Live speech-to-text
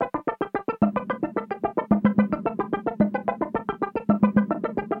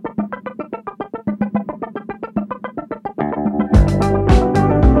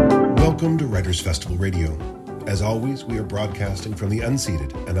Welcome to Writers Festival Radio. As always, we are broadcasting from the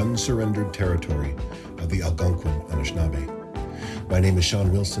unceded and unsurrendered territory of the Algonquin Anishinaabe. My name is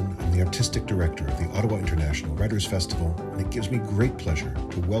Sean Wilson. I'm the Artistic Director of the Ottawa International Writers Festival, and it gives me great pleasure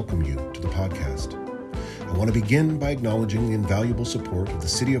to welcome you to the podcast. I want to begin by acknowledging the invaluable support of the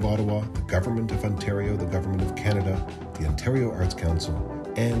City of Ottawa, the Government of Ontario, the Government of Canada, the Ontario Arts Council,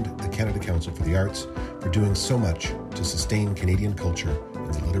 and the Canada Council for the Arts for doing so much to sustain Canadian culture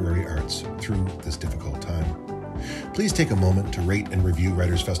and the literary arts through this difficult time. Please take a moment to rate and review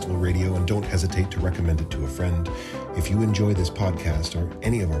Writers Festival Radio, and don't hesitate to recommend it to a friend. If you enjoy this podcast or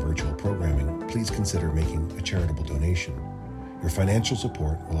any of our virtual programming, please consider making a charitable donation. Your financial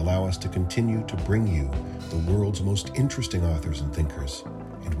support will allow us to continue to bring you the world's most interesting authors and thinkers,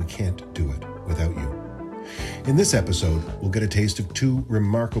 and we can't do it without you. In this episode, we'll get a taste of two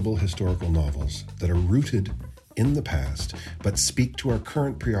remarkable historical novels that are rooted in the past, but speak to our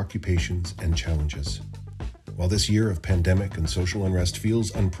current preoccupations and challenges. While this year of pandemic and social unrest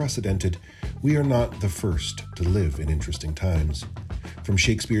feels unprecedented, we are not the first to live in interesting times. From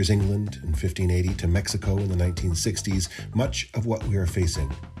Shakespeare's England in 1580 to Mexico in the 1960s, much of what we are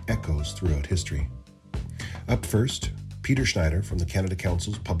facing echoes throughout history. Up first, Peter Schneider from the Canada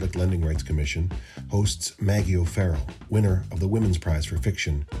Council's Public Lending Rights Commission hosts Maggie O'Farrell, winner of the Women's Prize for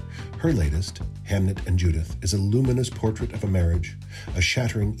Fiction. Her latest, Hamnet and Judith, is a luminous portrait of a marriage, a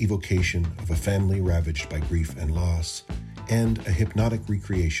shattering evocation of a family ravaged by grief and loss, and a hypnotic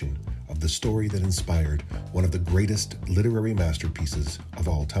recreation of the story that inspired one of the greatest literary masterpieces of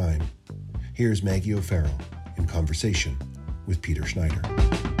all time. Here's Maggie O'Farrell in conversation with Peter Schneider.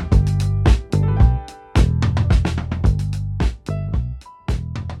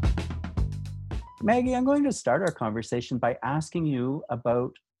 Maggie, I'm going to start our conversation by asking you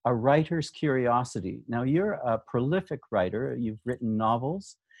about a writer's curiosity. Now, you're a prolific writer. You've written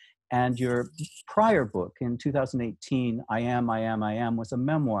novels, and your prior book in 2018, I Am, was a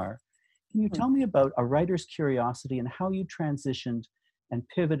memoir. Can you tell me about a writer's curiosity and how you transitioned and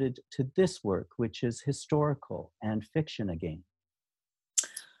pivoted to this work, which is historical and fiction again?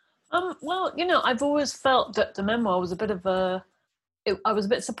 Well, I've always felt that the memoir was a bit of I was a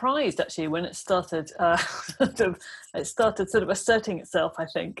bit surprised actually when it started. It started sort of asserting itself. I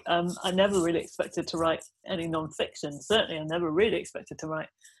think I never really expected to write any non-fiction. Certainly, I never really expected to write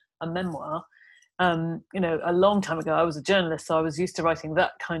a memoir. A long time ago, I was a journalist, so I was used to writing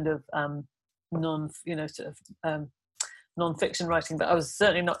that kind of non-fiction writing, but I was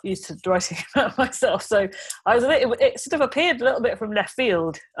certainly not used to writing about myself. So I was it sort of appeared a little bit from left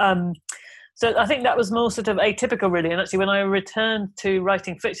field. So I think that was more sort of atypical, really. And actually, when I returned to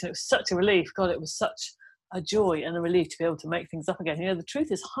writing fiction, it was such a relief. God, it was such a joy and a relief to be able to make things up again. The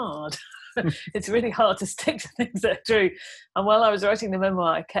truth is hard. It's really hard to stick to things that are true. And while I was writing the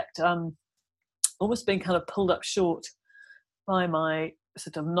memoir, I kept almost being kind of pulled up short by my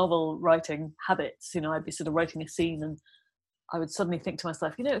sort of novel writing habits. I'd be sort of writing a scene and I would suddenly think to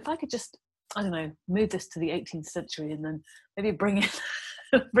myself, if I could just, move this to the 18th century and then maybe bring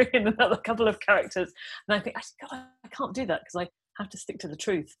in another couple of characters. And I think, God, I can't do that because I have to stick to the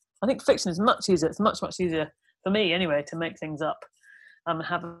truth. I think fiction is much easier. It's much, much easier for me anyway to make things up and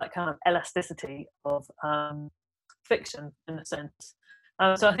have that kind of elasticity of fiction in a sense.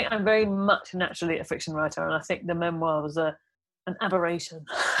 So I think I'm very much naturally a fiction writer, and I think the memoir was an aberration,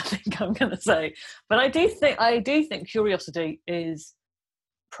 I think I'm going to say. But I do think curiosity is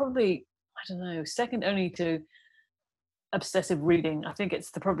probably, second only to obsessive reading. I think it's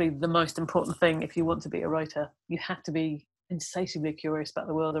probably the most important thing if you want to be a writer. You have to be insatiably curious about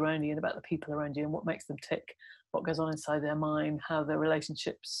the world around you and about the people around you and what makes them tick, what goes on inside their mind, how the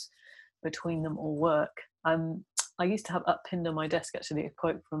relationships between them all work. I used to have up pinned on my desk actually a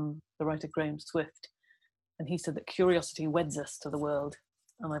quote from the writer Graham Swift, and he said that curiosity weds us to the world,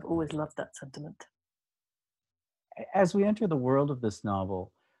 and I've always loved that sentiment. As we enter the world of this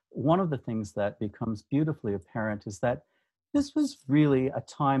novel, one of the things that becomes beautifully apparent is that this was really a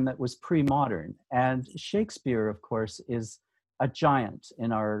time that was pre-modern, and Shakespeare, of course, is a giant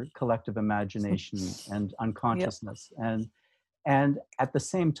in our collective imagination and unconsciousness. Yep. And at the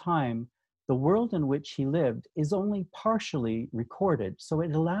same time, the world in which he lived is only partially recorded, so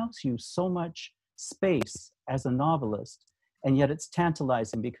it allows you so much space as a novelist, and yet it's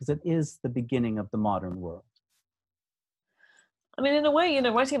tantalizing because it is the beginning of the modern world. In a way,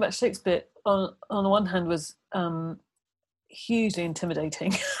 writing about Shakespeare on the one hand was hugely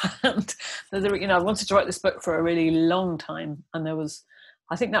intimidating, and I wanted to write this book for a really long time, and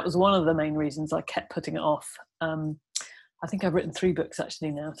I think that was one of the main reasons I kept putting it off. I think I've written 3 books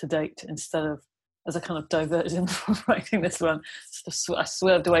actually now to date instead of as a kind of diversion from writing this one. I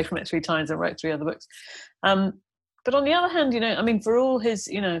swerved away from it 3 times and wrote 3 other books. But on the other hand, I mean, for all his,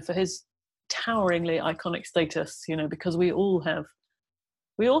 for his toweringly iconic status, because we all have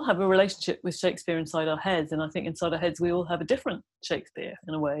a relationship with Shakespeare inside our heads, and I think inside our heads we all have a different Shakespeare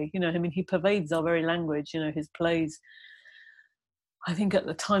in a way. I mean, he pervades our very language. His plays, I think at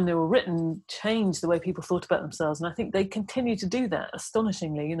the time they were written, changed the way people thought about themselves, and I think they continue to do that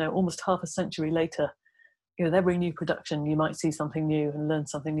astonishingly. Almost half a century later, with every new production, you might see something new and learn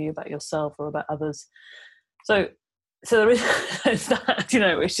something new about yourself or about others. So there is that,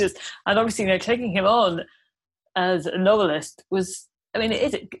 it's just, and obviously, taking him on as a novelist was, I mean,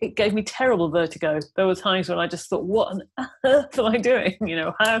 it gave me terrible vertigo. There were times when I just thought, what on earth am I doing?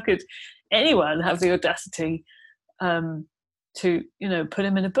 How could anyone have the audacity to, put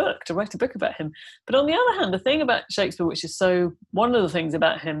him in a book, to write a book about him? But on the other hand, the thing about Shakespeare, one of the things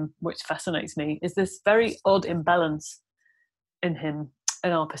about him which fascinates me, is this very odd imbalance in him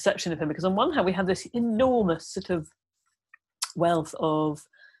and our perception of him. Because on one hand, we have this enormous sort of wealth of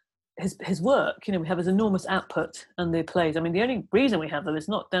his work. We have his enormous output and the plays. I mean, the only reason we have them is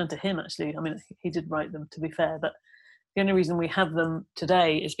not down to him, actually. I mean, he did write them, to be fair, but the only reason we have them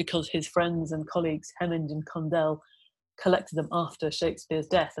today is because his friends and colleagues, Hemming and Condell, collected them after Shakespeare's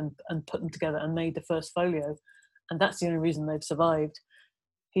death and put them together and made the first folio. And that's the only reason they've survived.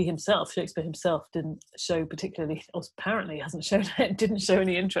 Shakespeare himself, didn't show particularly, or apparently didn't show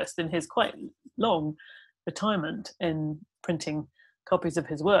any interest in his quite long retirement in printing copies of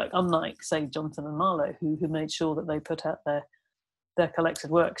his work, unlike, say, Jonson and Marlowe, who made sure that they put out their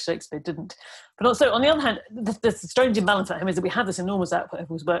collected work. Shakespeare didn't. But also, on the other hand, the strange imbalance about him is that we have this enormous output of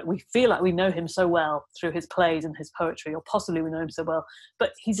his work. We feel like we know him so well through his plays and his poetry, or possibly we know him so well,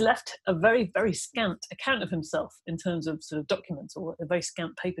 but he's left a very, very scant account of himself in terms of sort of documents, or a very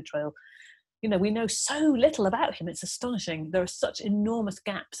scant paper trail. We know so little about him. It's astonishing. There are such enormous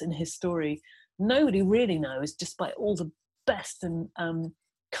gaps in his story. Nobody really knows, despite all the best and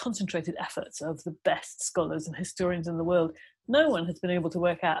concentrated efforts of the best scholars and historians in the world. No one has been able to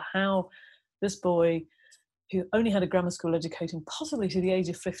work out how this boy, who only had a grammar school education, possibly to the age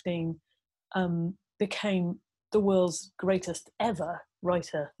of 15, became the world's greatest ever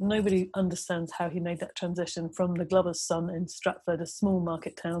writer. Nobody understands how he made that transition from the Glover's son in Stratford, a small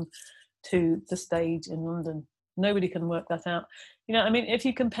market town, to the stage in London. Nobody can work that out. I mean, if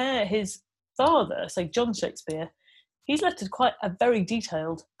you compare his father, say John Shakespeare, he's left quite a very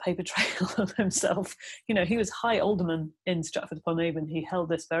detailed paper trail of himself. He was High Alderman in Stratford-upon-Avon. He held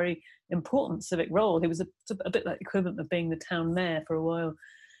this very important civic role. He was a bit like the equivalent of being the town mayor for a while.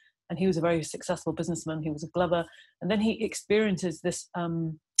 And he was a very successful businessman. He was a Glover. And then he experiences this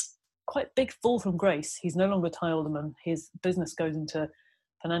quite big fall from grace. He's no longer High Alderman. His business goes into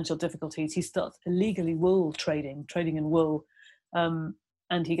financial difficulties. He starts illegally wool trading in wool.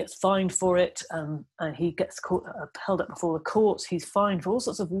 And he gets fined for it, and he gets held up before the courts. He's fined for all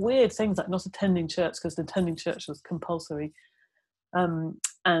sorts of weird things, like not attending church, because attending church was compulsory.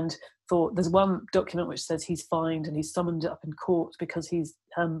 And there's one document which says he's fined and he's summoned up in court because he's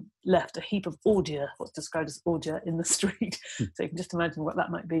left a heap of ordure, what's described as ordure, in the street. So you can just imagine what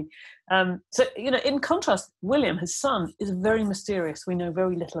that might be. So, in contrast, William, his son, is very mysterious. We know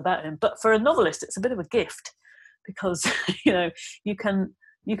very little about him. But for a novelist, it's a bit of a gift, because,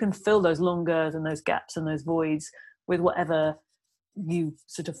 you can fill those longers and those gaps and those voids with whatever you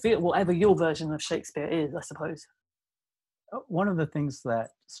sort of feel, whatever your version of Shakespeare is, I suppose. One of the things that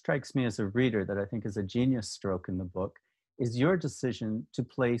strikes me as a reader that I think is a genius stroke in the book is your decision to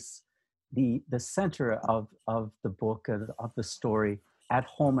place the center of the book, of the story, at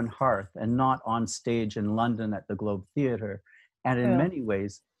home and hearth, and not on stage in London at the Globe Theatre. And in many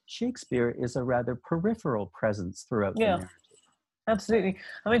ways, Shakespeare is a rather peripheral presence throughout the narrative. Absolutely.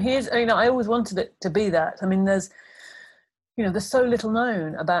 I mean, he is, I always wanted it to be that. I mean, there's so little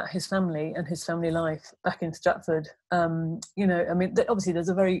known about his family and his family life back in Stratford. Obviously there's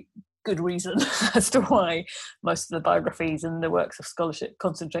a very good reason as to why most of the biographies and the works of scholarship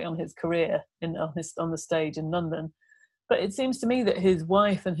concentrate on his career on the stage in London. But it seems to me that his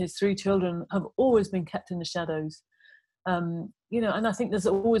wife and his 3 children have always been kept in the shadows. And I think there's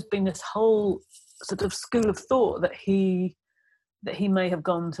always been this whole sort of school of thought that he may have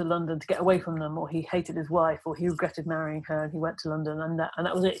gone to London to get away from them, or he hated his wife, or he regretted marrying her and he went to London, and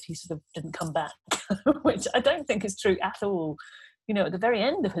that was it. He sort of didn't come back, which I don't think is true at all. At the very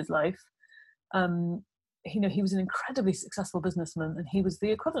end of his life, he was an incredibly successful businessman, and he was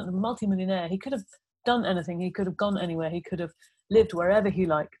the equivalent of a multimillionaire. He could have done anything. He could have gone anywhere. He could have lived wherever he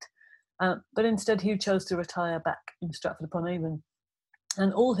liked. But instead he chose to retire back in Stratford-upon-Avon.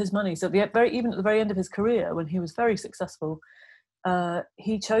 And all his money, so even at the very end of his career, when he was very successful,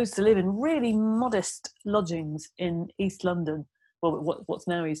 he chose to live in really modest lodgings in East London, well, what's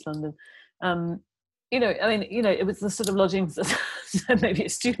now East London. It was the sort of lodgings that maybe a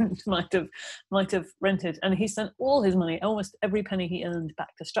student might have rented, and he sent all his money, almost every penny he earned,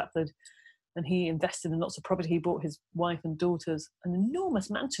 back to Stratford, and he invested in lots of property. He bought his wife and daughters an enormous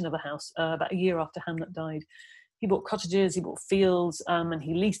mansion of a house about a year after Hamlet died. He bought cottages, he bought fields, and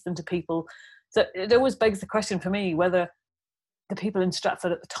he leased them to people. So it always begs the question for me whether the people in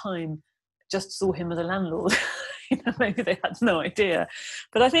Stratford at the time just saw him as a landlord. Maybe they had no idea.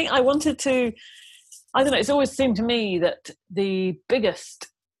 But I think I wanted to, I don't know, it's always seemed to me that the biggest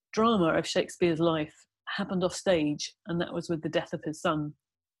drama of Shakespeare's life happened off stage, and that was with the death of his son.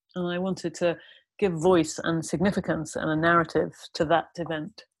 And I wanted to give voice and significance and a narrative to that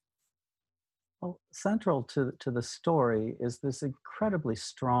event. Well, central to the story is this incredibly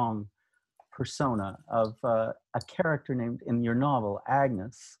strong persona of a character named, in your novel,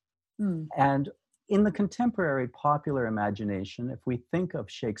 Agnes. And in the contemporary popular imagination, if we think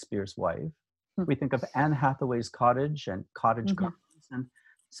of Shakespeare's wife, we think of Anne Hathaway's cottage and cottage gardens and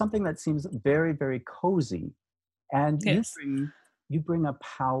something that seems very, very cozy. And yes. you bring a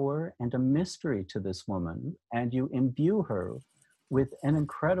power and a mystery to this woman, and you imbue her with an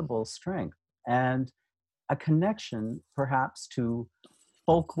incredible strength and a connection perhaps to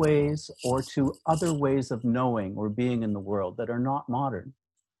folkways or to other ways of knowing or being in the world that are not modern.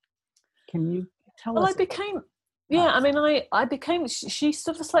 Can you tell us? She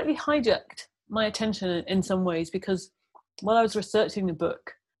sort of slightly hijacked my attention in some ways, because while I was researching the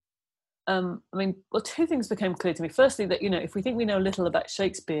book, two things became clear to me. Firstly, that, if we think we know little about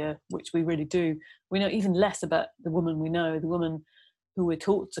Shakespeare, which we really do, we know even less about the woman we know, the woman who we're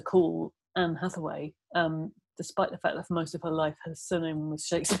taught to call Anne Hathaway, despite the fact that for most of her life her surname was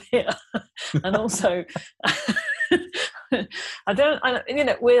Shakespeare. And also,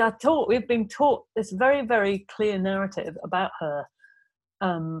 we've been taught this very, very clear narrative about her,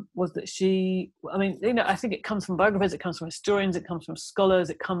 was that I think it comes from biographers, it comes from historians, it comes from scholars,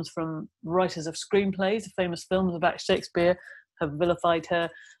 it comes from writers of screenplays. Famous films about Shakespeare have vilified her,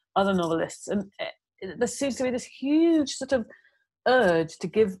 other novelists. And there seems to be this huge sort of urge to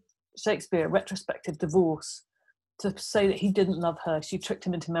give Shakespeare a retrospective divorce, to say that he didn't love her, she tricked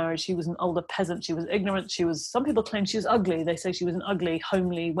him into marriage, she was an older peasant, she was ignorant, some people claim she was ugly, they say she was an ugly,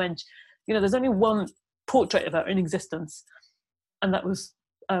 homely wench. There's only one portrait of her in existence, and that was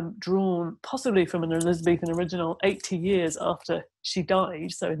drawn possibly from an Elizabethan original 80 years after she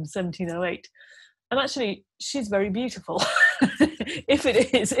died, so in 1708. And actually, she's very beautiful. if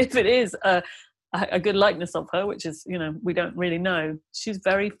it is a good likeness of her, which is, we don't really know. She's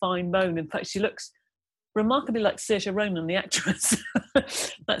very fine boned. In fact, she looks remarkably like Saoirse Ronan, the actress.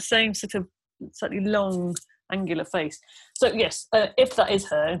 That same sort of slightly long, angular face. So yes, if that is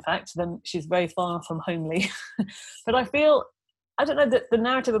her, in fact, then she's very far from homely. But I don't know, that the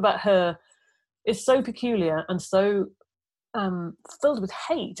narrative about her is so peculiar and so filled with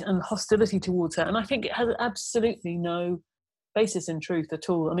hate and hostility towards her. And I think it has absolutely no basis in truth at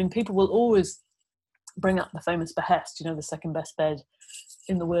all. People will always bring up the famous behest, the second best bed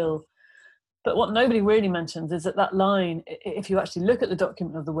in the will. But what nobody really mentions is that line, if you actually look at the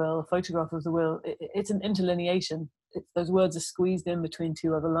document of the will, a photograph of the will, it's an interlineation. Those words are squeezed in between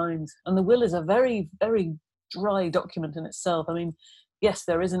two other lines. And the will is a very, very dry document in itself. Yes,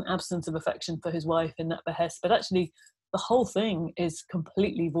 there is an absence of affection for his wife in that behest, but actually the whole thing is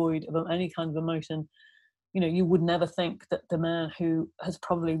completely void of any kind of emotion. You would never think that the man who has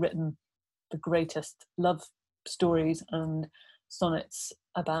probably written the greatest love stories and sonnets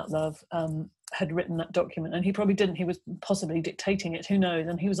about love had written that document, and he probably didn't. He was possibly dictating it, who knows,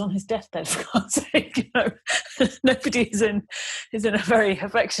 and he was on his deathbed, for God's sake. Nobody is in a very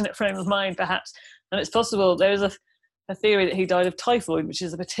affectionate frame of mind, perhaps. And it's possible there is a theory that he died of typhoid, which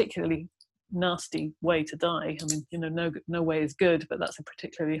is a particularly nasty way to die. No way is good, but that's a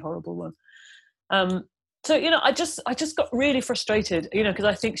particularly horrible one. I just got really frustrated, because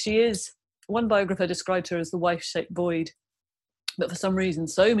I think she is, one biographer described her as the wife-shaped void, but for some reason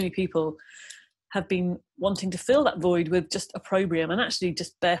so many people have been wanting to fill that void with just opprobrium and actually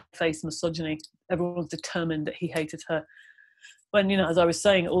just barefaced misogyny. Everyone's determined that he hated her. When, as I was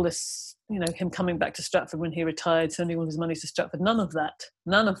saying, all this, him coming back to Stratford when he retired, sending all his money to Stratford, none of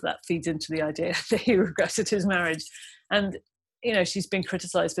that feeds into the idea that he regretted his marriage. And, she's been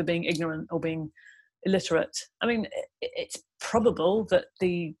criticised for being ignorant or being illiterate. It's probable that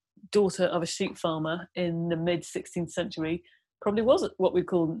the daughter of a sheep farmer in the mid-16th century probably was what we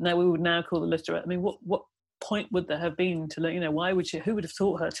would now call illiterate. What point would there have been to learn? Why would who would have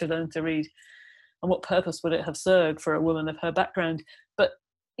taught her to learn to read, and what purpose would it have served for a woman of her background? But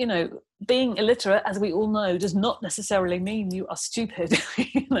being illiterate, as we all know, does not necessarily mean you are stupid.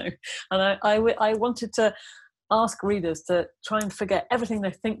 And I wanted to ask readers to try and forget everything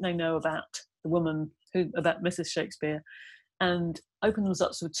they think they know about the woman about Mrs. Shakespeare, and open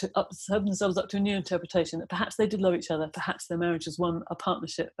themselves up to a new interpretation, that perhaps they did love each other, perhaps their marriage was a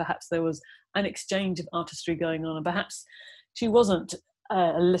partnership, perhaps there was an exchange of artistry going on, and perhaps she wasn't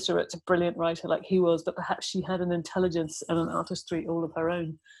a literate, brilliant writer like he was, but perhaps she had an intelligence and an artistry all of her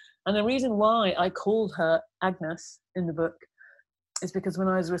own. And the reason why I called her Agnes in the book is because when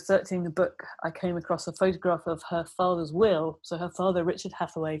I was researching the book, I came across a photograph of her father's will. So her father, Richard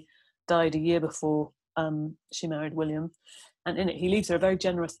Hathaway, died a year before she married William. And in it, he leaves her a very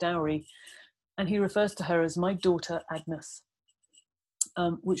generous dowry. And he refers to her as my daughter, Agnes,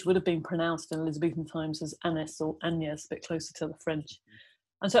 which would have been pronounced in Elizabethan times as Agnès or Agnès, a bit closer to the French.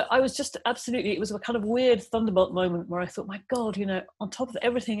 And so I was just absolutely, it was a kind of weird thunderbolt moment where I thought, my God, on top of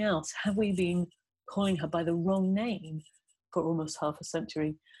everything else, have we been calling her by the wrong name for almost half a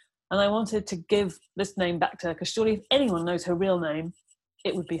century? And I wanted to give this name back to her, because surely if anyone knows her real name,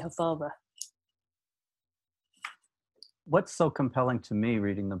 it would be her father. What's so compelling to me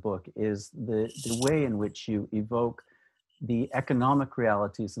reading the book is the way in which you evoke the economic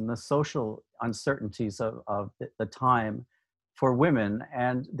realities and the social uncertainties of the time for women,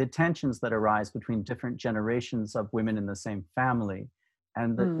 and the tensions that arise between different generations of women in the same family,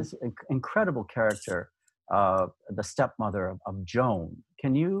 and this incredible character, the stepmother of Joan.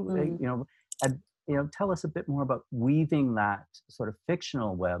 Can you, tell us a bit more about weaving that sort of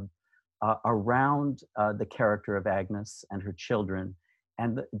fictional web around the character of Agnes and her children,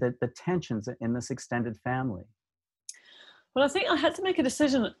 and the tensions in this extended family? Well, I think I had to make a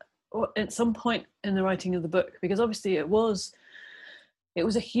decision at some point in the writing of the book, because obviously it was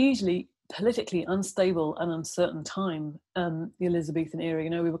a hugely politically unstable and uncertain time, the Elizabethan era.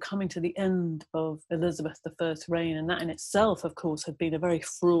 We were coming to the end of Elizabeth I's reign, and that in itself, of course, had been a very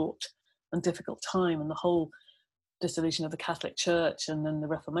fraught and difficult time, and the whole dissolution of the Catholic Church, and then the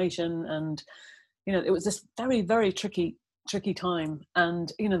Reformation, and it was this very, very tricky time,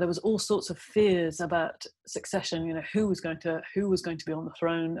 and there was all sorts of fears about succession. Who was going to be on the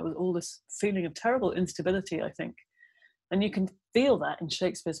throne. There was all this feeling of terrible instability, I think. And you can feel that in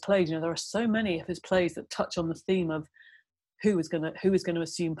Shakespeare's plays. There are so many of his plays that touch on the theme of who is going to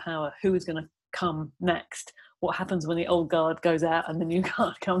assume power, who is going to come next, what happens when the old guard goes out and the new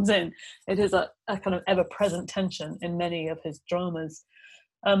guard comes in. It is a kind of ever-present tension in many of his dramas.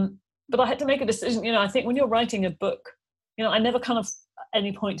 But I had to make a decision. I think when you're writing a book, I never kind of, at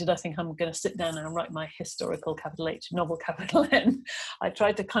any point did I think I'm going to sit down and write my historical capital H novel capital N. I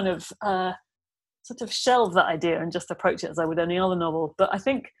tried to kind of sort of shelve that idea and just approach it as I would any other novel. But I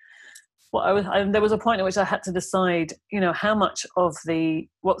think there was a point at which I had to decide, how much of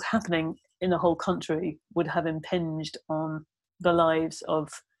what's happening in the whole country would have impinged on the lives of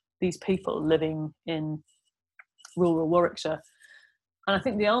these people living in rural Warwickshire. And I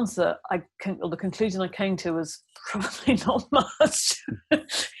think the answer or the conclusion I came to was probably not much. I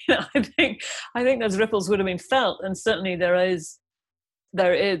think those ripples would have been felt, and certainly there are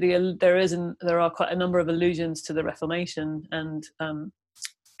quite a number of allusions to the Reformation and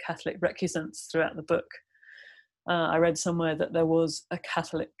Catholic recusants throughout the book. I read somewhere that there was a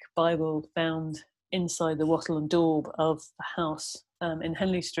Catholic Bible found inside the wattle and daub of the house in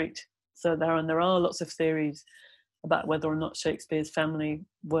Henley Street. So there are lots of theories about whether or not Shakespeare's family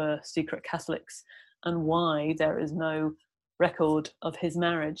were secret Catholics, and why there is no record of his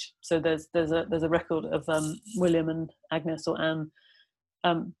marriage. So there's a record of William and Agnes, or Anne,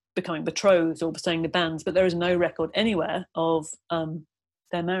 becoming betrothed or saying the banns, but there is no record anywhere of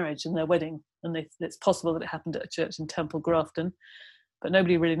their marriage and their wedding. And it's possible that it happened at a church in Temple Grafton, but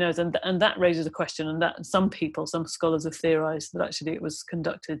nobody really knows. And that raises a question, and that some scholars have theorised that actually it was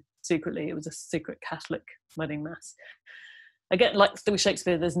conducted secretly. It was a secret Catholic wedding mass. Again, like with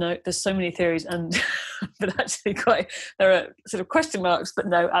Shakespeare, there's so many theories, and but actually there are sort of question marks, but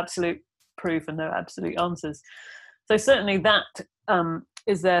no absolute proof and no absolute answers. So certainly that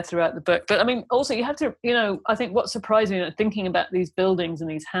is there throughout the book. But I mean, also you have to, I think what surprised me, thinking about these buildings and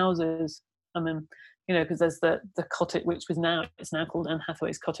these houses, because there's the cottage, which it's now called Anne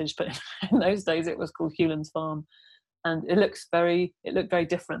Hathaway's cottage, but in those days it was called Hewlands Farm, and it looked very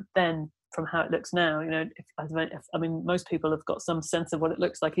different then from how it looks now. Most people have got some sense of what it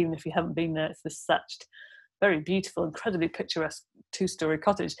looks like, even if you haven't been there. It's this thatched, very beautiful, incredibly picturesque 2-story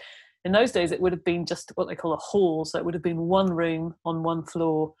cottage. In those days, it would have been just what they call a hall. So it would have been one room on one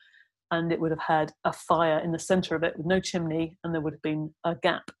floor, and it would have had a fire in the centre of it with no chimney, and there would have been a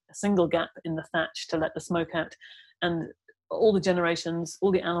single gap in the thatch to let the smoke out. And all the generations,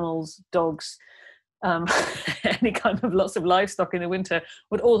 all the animals, dogs, any kind of lots of livestock in the winter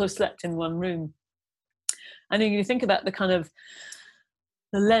would all have slept in one room. And you think about the kind of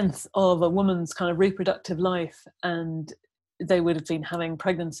the length of a woman's kind of reproductive life, and they would have been having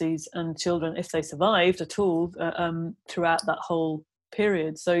pregnancies and children, if they survived at all, throughout that whole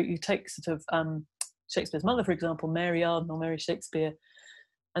period. So you take sort of Shakespeare's mother, for example, Mary Arden or Mary Shakespeare,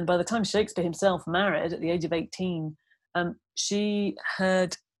 and by the time Shakespeare himself married at the age of 18, she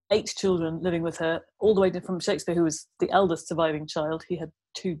had 8 children living with her, all the way from Shakespeare, who was the eldest surviving child. He had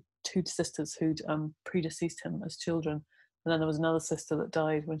two sisters who'd predeceased him as children. And then there was another sister that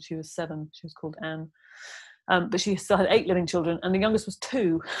died when she was 7. She was called Anne. But she still had 8 living children, and the youngest was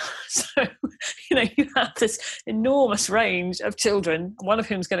 2. So, you have this enormous range of children, one of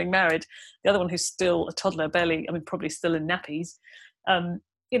whom's getting married, the other one who's still a toddler, probably still in nappies. And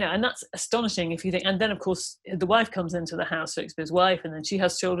that's astonishing if you think. And then, of course, the wife comes into the house, Shakespeare's wife, and then she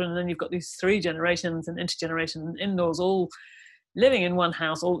has children, and then you've got these 3 generations and intergenerations and in-laws all living in one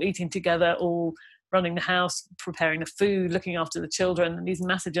house, all eating together, all running the house, preparing the food, looking after the children, and these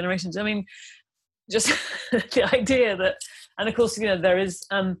massive generations. I mean, just the idea that, and of course, there is,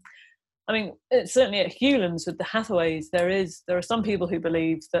 it's certainly at Hewlands with the Hathaways, there are some people who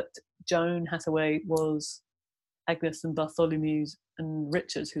believe that Joan Hathaway was Agnes and Bartholomew's and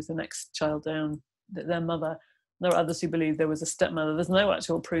Richard's, who's the next child down, their mother. There are others who believe there was a stepmother. There's no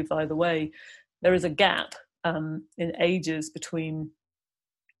actual proof either way. There is a gap in ages between,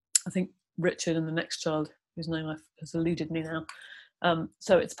 I think, Richard and the next child, whose name has eluded me now.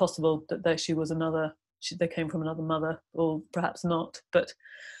 So it's possible that she was they came from another mother, or perhaps not. But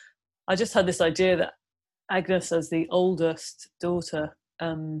I just had this idea that Agnes, as the oldest daughter,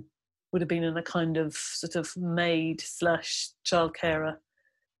 would have been in a kind of sort of maid / child carer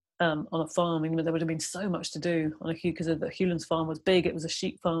on a farm. There would have been so much to do on because the Hewlands farm was big. It was a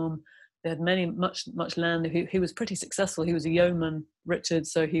sheep farm. They had much land. He was pretty successful. He was a yeoman, Richard,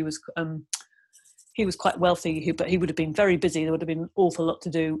 so he was quite wealthy, but he would have been very busy. There would have been an awful lot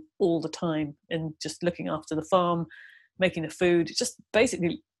to do all the time, in just looking after the farm, making the food, just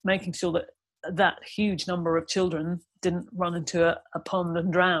basically making sure that huge number of children didn't run into a pond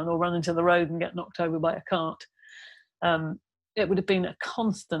and drown, or run into the road and get knocked over by a cart. It would have been a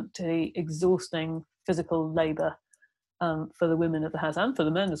constantly exhausting physical labour for the women of the house, and for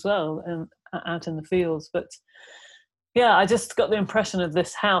the men as well, out in the fields. But yeah, I just got the impression of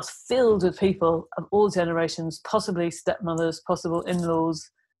this house filled with people of all generations, possibly stepmothers, possible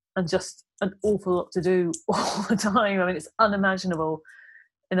in-laws, and just an awful lot to do all the time. It's unimaginable.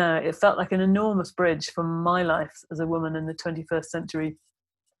 It felt like an enormous bridge from my life as a woman in the 21st century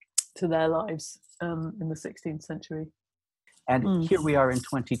to their lives in the 16th century. And here we are in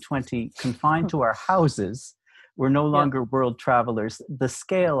 2020, confined to our houses. We're no longer world travelers. The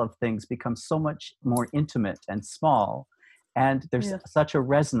scale of things becomes so much more intimate and small. And there's such a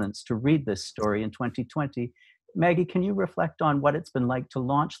resonance to read this story in 2020. Maggie, can you reflect on what it's been like to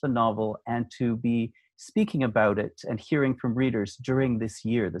launch the novel and to be speaking about it and hearing from readers during this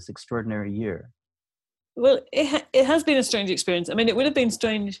year, this extraordinary year? Well, it has been a strange experience. It would have been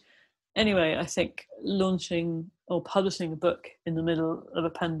strange anyway, I think, launching or publishing a book in the middle of a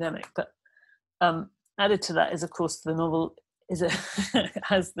pandemic. But added to that is, of course, the novel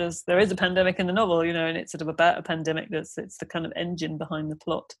there is a pandemic in the novel, and it's sort of about a pandemic. It's the kind of engine behind the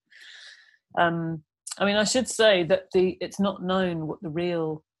plot. I should say that it's not known what the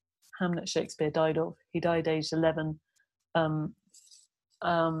real Hamlet Shakespeare died of. He died aged 11, and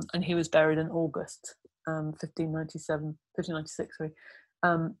he was buried in August 1596.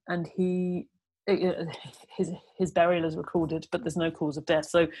 And his burial is recorded, but there's no cause of death.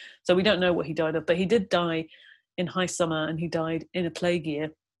 So we don't know what he died of. But he did die in high summer, and he died in a plague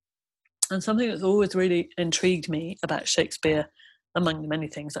year. And something that's always really intrigued me about Shakespeare, among the many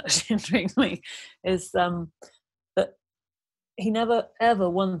things that actually intrigues me, is that he never ever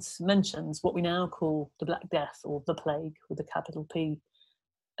once mentions what we now call the Black Death, or the plague with a capital P.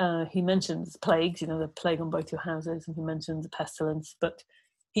 He mentions plagues, the plague on both your houses, and he mentions the pestilence, but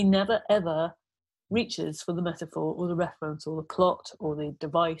he never ever reaches for the metaphor or the reference or the plot or the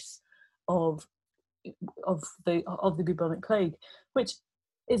device of the bubonic plague, which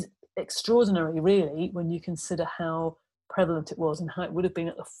is extraordinary, really, when you consider how prevalent it was and how it would have been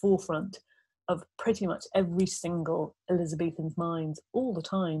at the forefront of pretty much every single Elizabethan's mind all the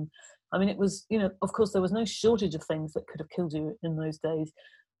time. It was, of course, there was no shortage of things that could have killed you in those days,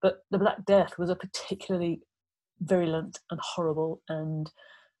 but the Black Death was a particularly virulent and horrible and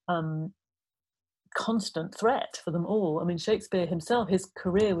constant threat for them all. I mean, Shakespeare himself, his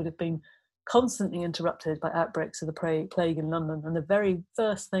career would have been constantly interrupted by outbreaks of the plague in London. And the very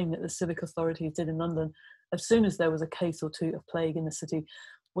first thing that the civic authorities did in London, as soon as there was a case or two of plague in the city,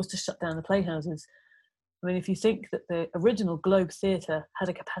 was to shut down the playhouses. I mean, if you think that the original Globe Theatre had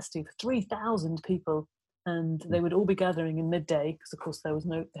a capacity for 3,000 people, and they would all be gathering in midday, because of course they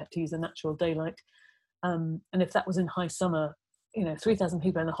had to use the natural daylight. And if that was in high summer, 3,000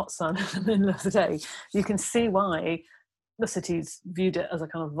 people in the hot sun in the middle of the day, you can see why the cities viewed it as a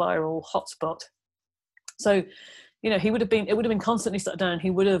kind of viral hotspot. So, it would have been constantly shut down.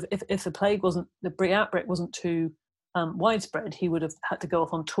 He would have, if the outbreak wasn't too widespread, he would have had to go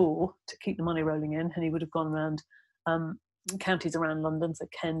off on tour to keep the money rolling in, and he would have gone around counties around London, so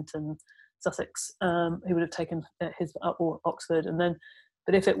Kent and Sussex. He would have taken or Oxford, and then,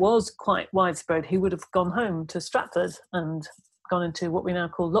 but if it was quite widespread, he would have gone home to Stratford and gone into what we now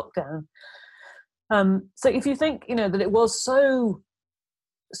call lockdown. So if you think, that it was so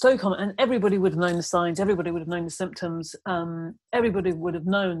common, and everybody would have known the signs, everybody would have known the symptoms, everybody would have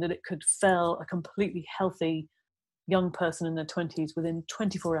known that it could fell a completely healthy young person in their 20s within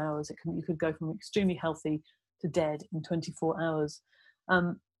 24 hours. You could go from extremely healthy to dead in 24 hours.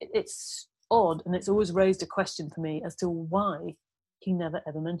 It's odd, and it's always raised a question for me as to why he never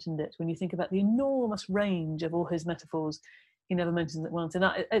ever mentioned it. When you think about the enormous range of all his metaphors, he never mentions it once. And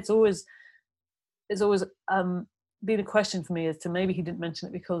it's always been a question for me as to maybe he didn't mention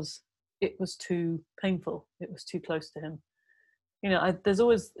it because it was too painful. It was too close to him. It's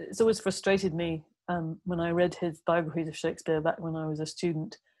always frustrated me when I read his biographies of Shakespeare back when I was a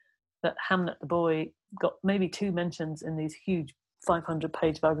student, that Hamlet the boy got maybe 2 mentions in these huge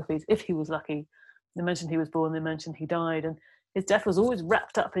 500-page biographies, if he was lucky. They mentioned he was born, they mentioned he died, and his death was always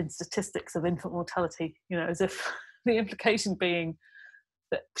wrapped up in statistics of infant mortality, as if the implication being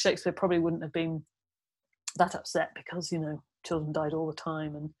that Shakespeare probably wouldn't have been that upset because, children died all the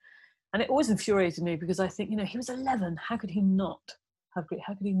time. And it always infuriated me because I think, he was 11. How could he not have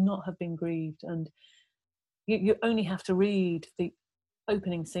been grieved? And you only have to read the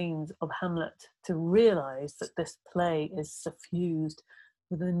opening scenes of Hamlet to realise that this play is suffused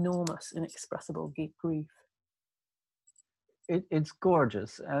with enormous, inexpressible grief. It's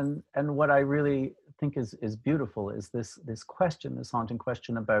gorgeous, and what I really think is beautiful is this haunting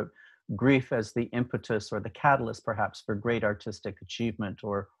question about grief as the impetus or the catalyst, perhaps, for great artistic achievement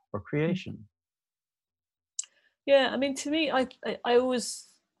or creation. Yeah, I mean, to me,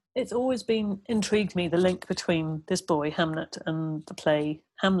 it's always been intrigued me, the link between this boy Hamlet and the play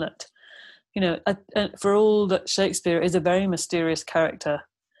Hamlet. For all that Shakespeare is a very mysterious character,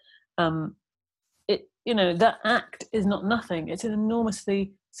 that act is not nothing. It's an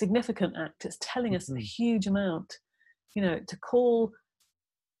enormously significant act. It's telling us a huge amount. To call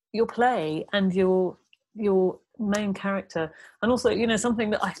your play and your main character, and also, something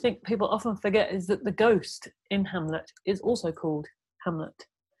that I think people often forget is that the ghost in Hamlet is also called Hamlet.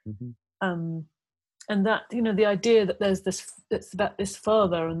 And that, the idea that it's about this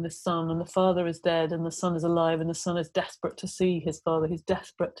father and this son, and the father is dead and the son is alive, and the son is desperate to see his father. He's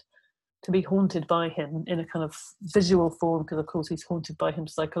desperate to be haunted by him in a kind of visual form, because of course he's haunted by him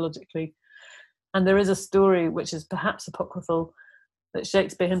psychologically. And there is a story which is perhaps apocryphal, that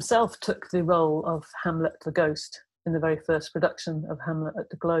Shakespeare himself took the role of Hamlet the ghost in the very first production of Hamlet at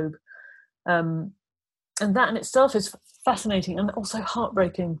the Globe. And that in itself is fascinating and also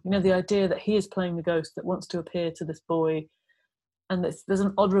heartbreaking. The idea that he is playing the ghost that wants to appear to this boy. And there's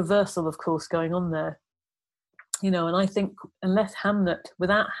an odd reversal, of course, going on there. And I think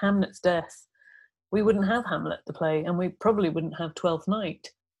without Hamlet's death, we wouldn't have Hamlet the play, and we probably wouldn't have Twelfth Night,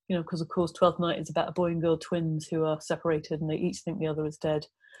 because of course Twelfth Night is about a boy and girl twins who are separated and they each think the other is dead,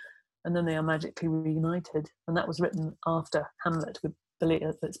 and then they are magically reunited. And that was written after Hamlet.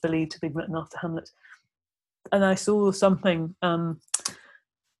 It's believed to be written after Hamlet. And I saw something,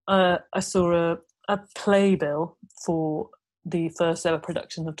 I saw a playbill for the first ever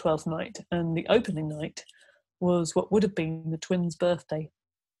production of Twelfth Night, and the opening night was what would have been the twins' birthday.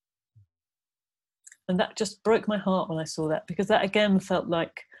 And that just broke my heart when I saw that, because that again felt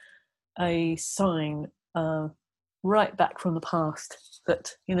like a sign right back from the past,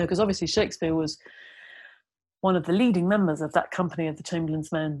 that, because obviously Shakespeare was one of the leading members of that company of the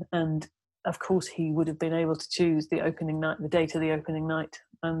Chamberlain's Men, and of course he would have been able to choose the opening night, the date of the opening night,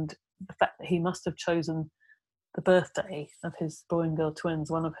 and the fact that he must have chosen the birthday of his boy and girl twins,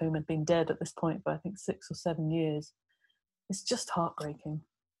 one of whom had been dead at this point for I think 6 or 7 years. It's just heartbreaking.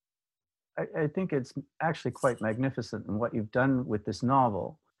 I think it's actually quite magnificent, and what you've done with this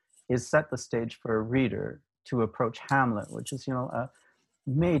novel is set the stage for a reader to approach Hamlet, which is,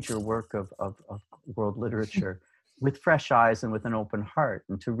 major work of world literature with fresh eyes and with an open heart,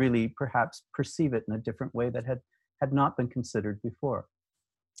 and to really perhaps perceive it in a different way that had not been considered before.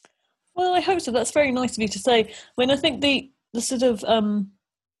 Well, I hope so. That's very nice of you to say. When I think the sort of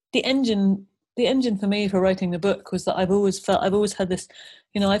the engine for me for writing the book was that I've always had this,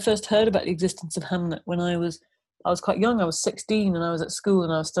 I first heard about the existence of Hamnet when I was quite young. I was 16 and I was at school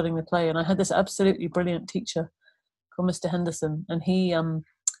and I was studying the play, and I had this absolutely brilliant teacher called Mr. Henderson, and he I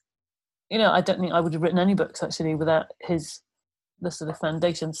don't think I would have written any books actually without the sort of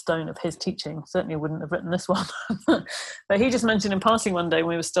foundation stone of his teaching. Certainly wouldn't have written this one. But he just mentioned in passing one day when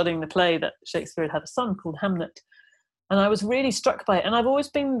we were studying the play that Shakespeare had a son called Hamnet. And I was really struck by it. And I've always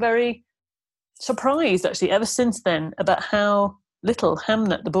been very surprised, actually, ever since then, about how little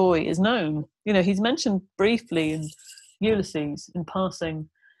Hamnet the boy is known. He's mentioned briefly in Ulysses in passing.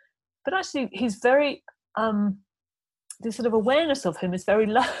 But actually, he's very... the sort of awareness of him is very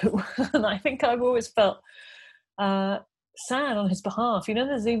low. And I think I've always felt... sad on his behalf.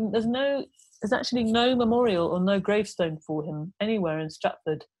 There's actually no memorial or no gravestone for him anywhere in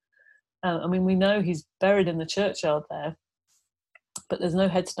Stratford. We know he's buried in the churchyard there, but there's no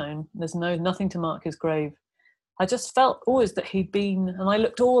headstone. There's nothing to mark his grave. I just felt always that he'd been, and I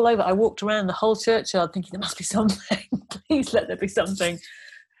looked all over. I walked around the whole churchyard thinking there must be something. Please let there be something.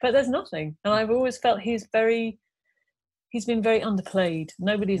 But there's nothing. And I've always felt he's been very underplayed.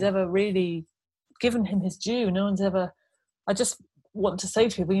 Nobody's ever really given him his due. No one's ever... I just want to say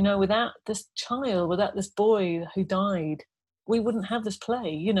to people, without this child, without this boy who died, we wouldn't have this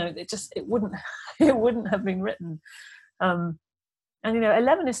play. It wouldn't have been written.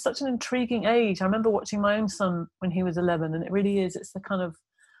 11 is such an intriguing age. I remember watching my own son when he was 11, and it really is. It's the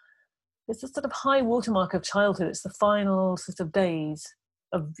sort of high watermark of childhood. It's the final sort of days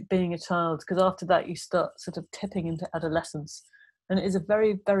of being a child, because after that you start sort of tipping into adolescence, and it is a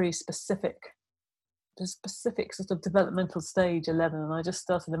very, very specific sort of developmental stage, 11, and I just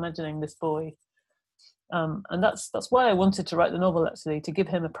started imagining this boy, and that's why I wanted to write the novel, actually, to give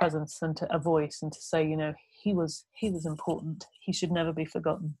him a presence and a voice, and to say, he was important. He should never be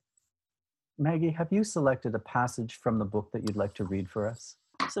forgotten. Maggie, have you selected a passage from the book that you'd like to read for us?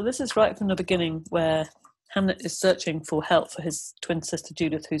 So this is right from the beginning, where Hamnet is searching for help for his twin sister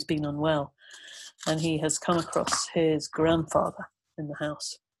Judith, who's been unwell, and he has come across his grandfather in the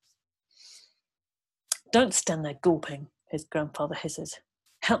house. "Don't stand there gawping," his grandfather hisses.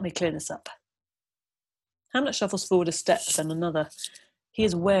 "Help me clear this up." Hamnet shuffles forward a step, then another. He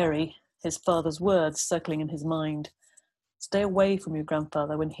is wary, his father's words circling in his mind. "Stay away from your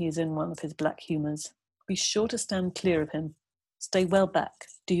grandfather when he is in one of his black humours. Be sure to stand clear of him. Stay well back,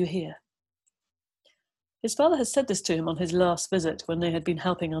 do you hear?" His father had said this to him on his last visit, when they had been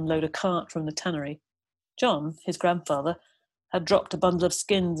helping unload a cart from the tannery. John, his grandfather, had dropped a bundle of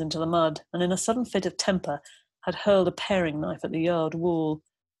skins into the mud, and in a sudden fit of temper had hurled a paring knife at the yard wall.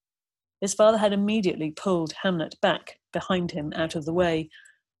 His father had immediately pulled Hamnet back behind him out of the way,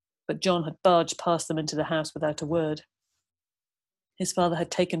 but John had barged past them into the house without a word. His father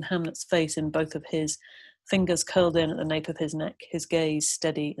had taken Hamnet's face in both of his, fingers curled in at the nape of his neck, his gaze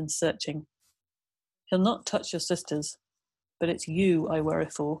steady and searching. "He'll not touch your sisters, but it's you I worry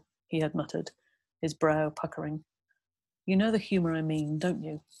for," he had muttered, his brow puckering. "You know the humour I mean, don't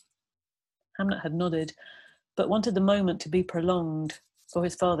you?" Hamnet had nodded, but wanted the moment to be prolonged, for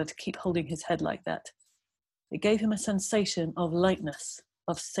his father to keep holding his head like that. It gave him a sensation of lightness,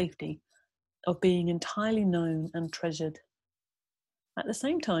 of safety, of being entirely known and treasured. At the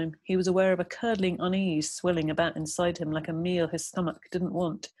same time, he was aware of a curdling unease swelling about inside him like a meal his stomach didn't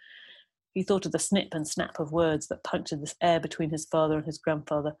want. He thought of the snip and snap of words that punctured this air between his father and his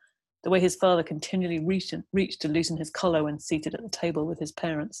grandfather, the way his father continually reached to loosen his collar when seated at the table with his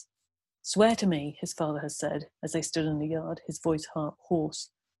parents. "Swear to me," his father had said, as they stood in the yard, his voice hoarse.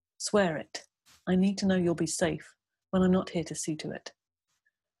 "Swear it. I need to know you'll be safe when I'm not here to see to it."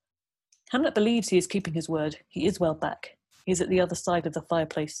 Hamnet believes he is keeping his word. He is well back. He is at the other side of the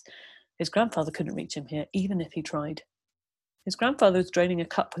fireplace. His grandfather couldn't reach him here, even if he tried. His grandfather was draining a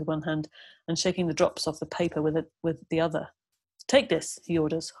cup with one hand and shaking the drops off the paper with the other. "Take this," he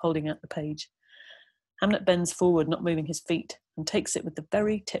orders, holding out the page. Hamnet bends forward, not moving his feet, and takes it with the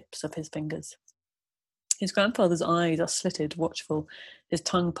very tips of his fingers. His grandfather's eyes are slitted, watchful. His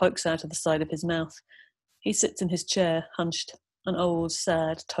tongue pokes out of the side of his mouth. He sits in his chair, hunched, an old,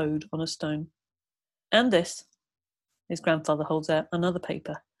 sad toad on a stone. "And this." His grandfather holds out another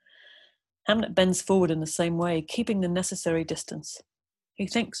paper. Hamnet bends forward in the same way, keeping the necessary distance. He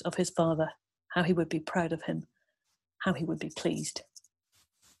thinks of his father, how he would be proud of him, how he would be pleased.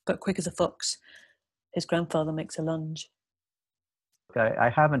 But quick as a fox, his grandfather makes a lunge. I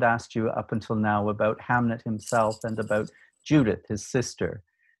haven't asked you up until now about Hamnet himself and about Judith, his sister.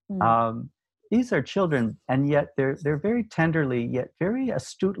 These are children, and yet they're very tenderly, yet very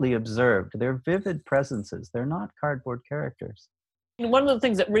astutely observed. They're vivid presences. They're not cardboard characters. One of the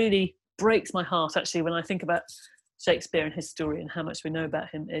things that really breaks my heart, actually, when I think about Shakespeare and his story and how much we know about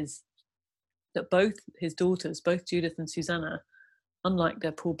him, is that both his daughters, both Judith and Susanna, unlike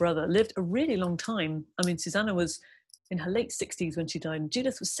their poor brother, lived a really long time. I mean, Susanna was in her late 60s when she died, and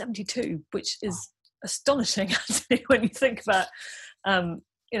Judith was 72, which is astonishing actually, when you think about,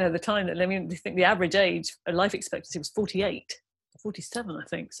 the time that, I mean, I think the average age, life expectancy was 47, I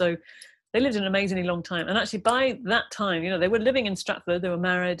think. So they lived an amazingly long time. And actually by that time, they were living in Stratford, they were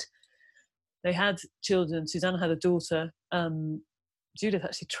married, they had children. Susanna had a daughter. Judith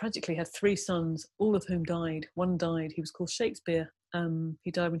actually tragically had 3 sons, all of whom died. One died, he was called Shakespeare.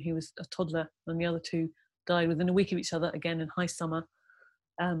 He died when he was a toddler, and the other 2 died within a week of each other, again in high summer,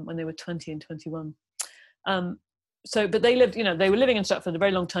 when they were 20 and 21. But they lived, they were living in Stratford a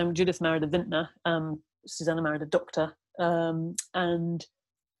very long time. Judith married a vintner, Susanna married a doctor.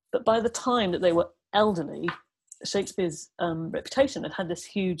 But by the time that they were elderly, Shakespeare's reputation had this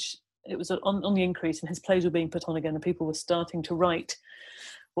huge, it was on the increase, and his plays were being put on again, and people were starting to write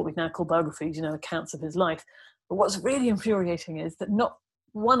what we now call biographies, accounts of his life. But what's really infuriating is that not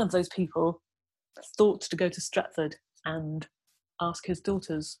one of those people thought to go to Stratford and ask his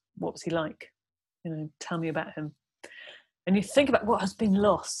daughters, what was he like? Tell me about him. And you think about what has been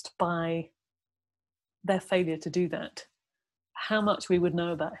lost by their failure to do that, how much we would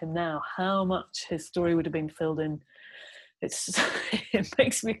know about him now, how much his story would have been filled in. It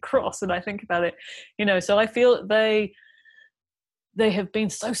makes me cross when I think about it, so I feel they have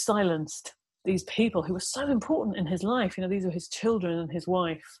been so silenced, these people who were so important in his life. These were his children and his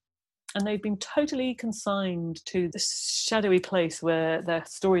wife, and they've been totally consigned to this shadowy place where their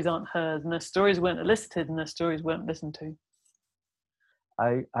stories aren't heard, and their stories weren't elicited, and their stories weren't listened to.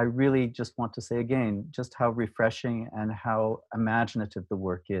 I really just want to say again, just how refreshing and how imaginative the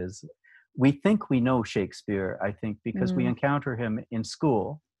work is. We think we know Shakespeare, I think, because we encounter him in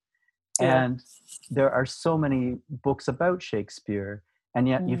school. Yeah. And there are so many books about Shakespeare, and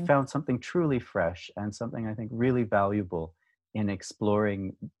yet you found something truly fresh and something, I think, really valuable in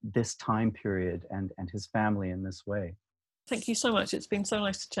exploring this time period and his family in this way. Thank you so much. It's been so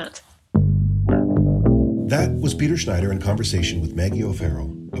nice to chat. That was Peter Schneider in conversation with Maggie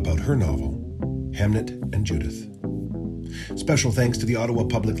O'Farrell about her novel, Hamnet and Judith. Special thanks to the Ottawa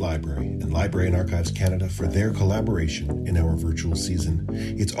Public Library and Library and Archives Canada for their collaboration in our virtual season.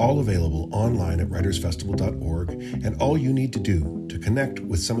 It's all available online at writersfestival.org, and all you need to do to connect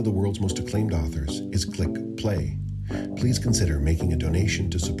with some of the world's most acclaimed authors is click play. Please consider making a donation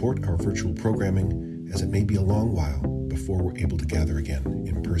to support our virtual programming, as it may be a long while before we're able to gather again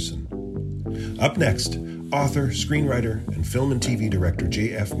in person. Up next, author, screenwriter, and film and TV director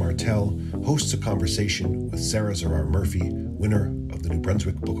J.F. Martel hosts a conversation with Sarah Zerrar Murphy, winner of the New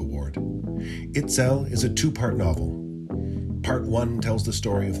Brunswick Book Award. Itzel is a 2-part novel. Part 1 tells the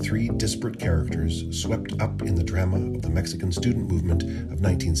story of 3 disparate characters swept up in the drama of the Mexican student movement of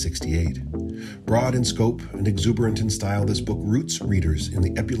 1968. Broad in scope and exuberant in style, this book roots readers in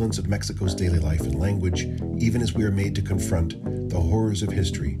the ebullience of Mexico's daily life and language, even as we are made to confront the horrors of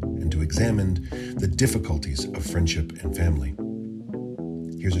history and to examine the difficulties of friendship and family.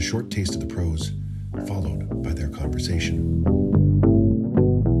 Here's a short taste of the prose, followed by their conversation.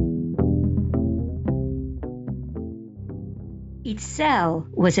 Itzel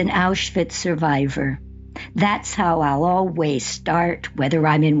was an Auschwitz survivor. That's how I'll always start, whether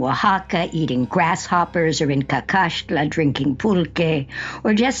I'm in Oaxaca eating grasshoppers or in Cacaxtla drinking pulque,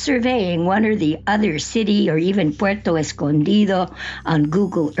 or just surveying one or the other city or even Puerto Escondido on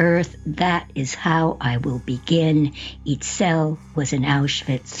Google Earth. That is how I will begin. Itzel was an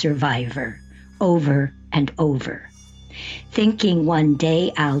Auschwitz survivor, over and over. Thinking one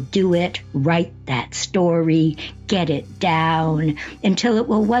day I'll do it, write that story, get it down, until it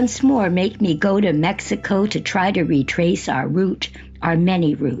will once more make me go to Mexico to try to retrace our route, our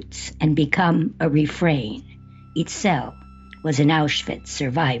many routes, and become a refrain. Itzel was an Auschwitz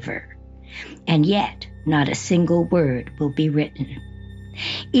survivor. And yet, not a single word will be written.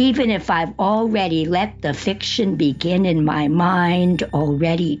 Even if I've already let the fiction begin in my mind,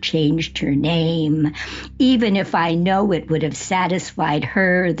 already changed her name, even if I know it would have satisfied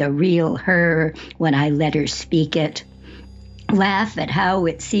her, the real her, when I let her speak it, laugh at how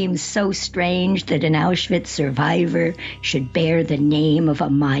it seems so strange that an Auschwitz survivor should bear the name of a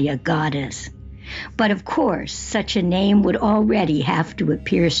Maya goddess. But of course, such a name would already have to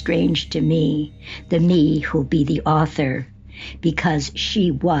appear strange to me, the me who'll be the author. because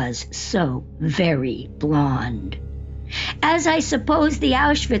she was so very blonde. As I suppose the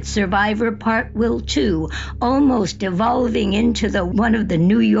Auschwitz survivor part will too, almost evolving into one of the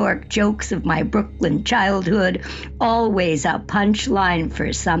New York jokes of my Brooklyn childhood, always a punchline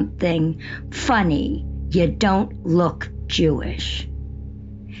for something funny. You don't look Jewish.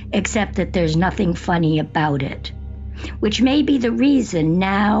 Except that there's nothing funny about it, which may be the reason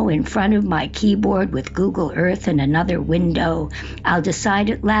now, in front of my keyboard with Google Earth and another window, I'll decide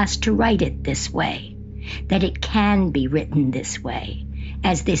at last to write it this way, that it can be written this way,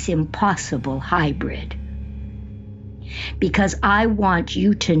 as this impossible hybrid. Because I want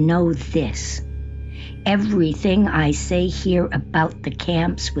you to know this. Everything I say here about the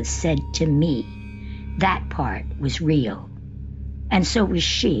camps was said to me. That part was real. And so was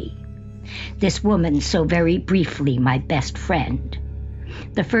she. This woman, so very briefly my best friend.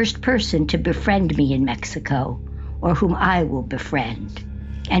 The first person to befriend me in Mexico, or whom I will befriend,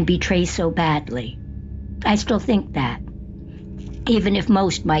 and betray so badly. I still think that, even if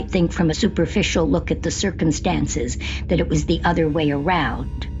most might think from a superficial look at the circumstances that it was the other way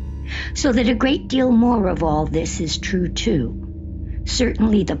around. So that a great deal more of all this is true too.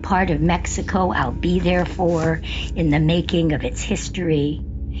 Certainly the part of Mexico I'll be there for in the making of its history,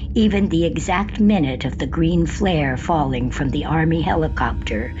 even the exact minute of the green flare falling from the Army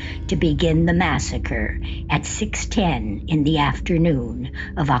helicopter to begin the massacre at 6:10 in the afternoon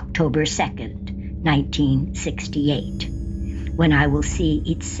of October 2nd, 1968, when I will see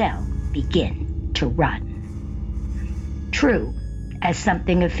Itzel begin to run. True, as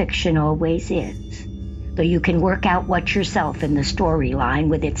something of fiction always is. Though you can work out what yourself in the storyline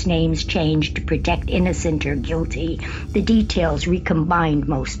with its names changed to protect innocent or guilty, the details recombined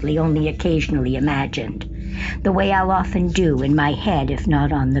mostly, only occasionally imagined. The way I'll often do in my head if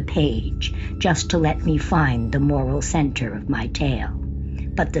not on the page, just to let me find the moral center of my tale.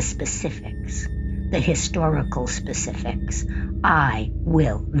 But the specifics, the historical specifics, I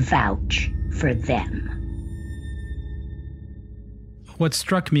will vouch for them. What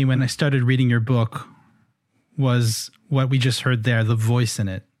struck me when I started reading your book was what we just heard there, the voice in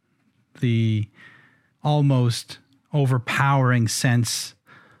it, the almost overpowering sense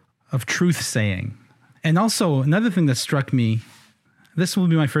of truth-saying. And also, another thing that struck me, this will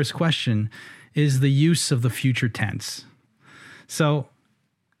be my first question, is the use of the future tense. So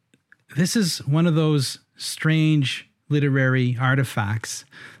this is one of those strange literary artifacts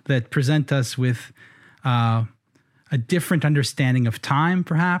that present us with a different understanding of time,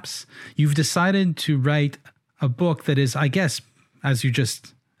 perhaps. You've decided to write a book that is, I guess, as you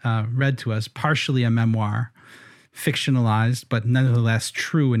just read to us, partially a memoir, fictionalized, but nonetheless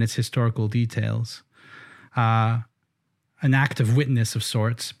true in its historical details, an act of witness of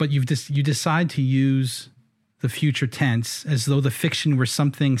sorts. But you decide to use the future tense as though the fiction were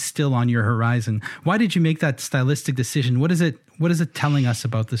something still on your horizon. Why did you make that stylistic decision? What is it telling us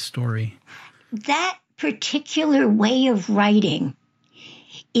about this story? That particular way of writing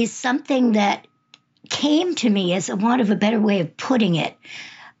is something that came to me, as a want of a better way of putting it,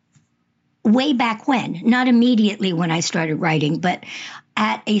 way back when, not immediately when I started writing, but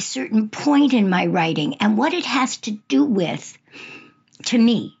at a certain point in my writing. And what it has to do with, to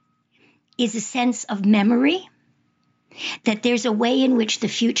me, is a sense of memory, that there's a way in which the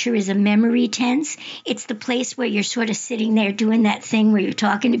future is a memory tense. It's the place where you're sort of sitting there doing that thing where you're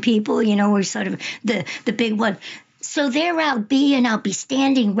talking to people, where sort of the big one. So there I'll be, and I'll be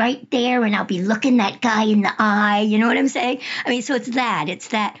standing right there, and I'll be looking that guy in the eye. You know what I'm saying? I mean, so it's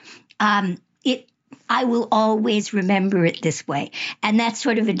that. I will always remember it this way. And that's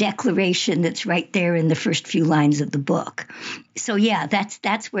sort of a declaration that's right there in the first few lines of the book. So yeah,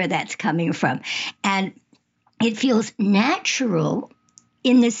 that's where that's coming from. And it feels natural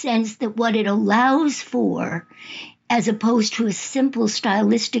in the sense that what it allows for, as opposed to a simple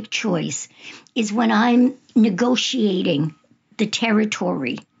stylistic choice, is when I'm negotiating the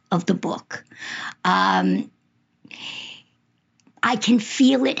territory of the book. I can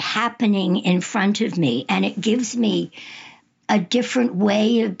feel it happening in front of me, and it gives me a different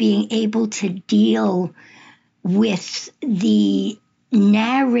way of being able to deal with the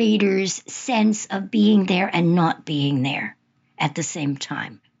narrator's sense of being there and not being there at the same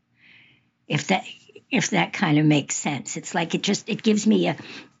time. If that kind of makes sense. It's like it gives me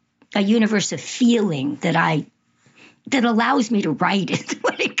a universe of feeling that allows me to write it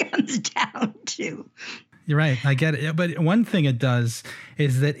when it comes down to. You're right. I get it. But one thing it does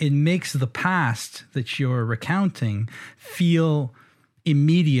is that it makes the past that you're recounting feel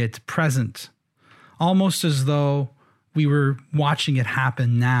immediate, present, almost as though we were watching it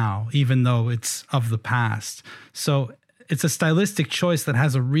happen now, even though it's of the past. So it's a stylistic choice that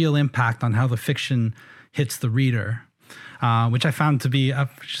has a real impact on how the fiction hits the reader, which I found to be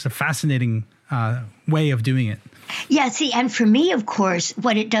just a fascinating way of doing it. Yeah, see, and for me, of course,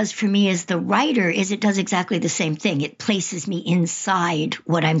 what it does for me as the writer is it does exactly the same thing. It places me inside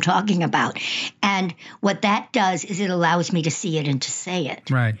what I'm talking about. And what that does is it allows me to see it and to say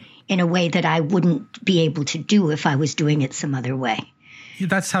it. Right. In a way that I wouldn't be able to do if I was doing it some other way.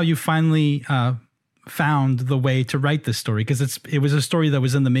 That's how you finally found the way to write this story, because it was a story that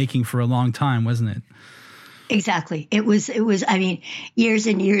was in the making for a long time, wasn't it? Exactly. It was, I mean, years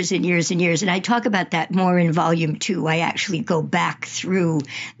and years and years and years. And I talk about that more in volume 2. I actually go back through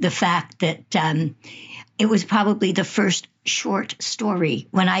the fact that it was probably the first short story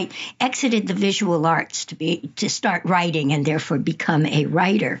when I exited the visual arts to start writing and therefore become a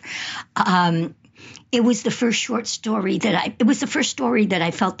writer. It was the first short story it was the first story that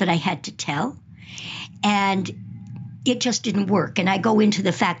I felt that I had to tell. And it just didn't work. And I go into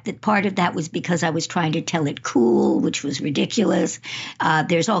the fact that part of that was because I was trying to tell it cool, which was ridiculous.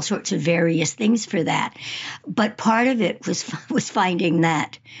 There's all sorts of various things for that. But part of it was finding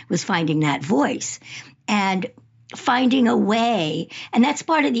that voice and finding a way. And that's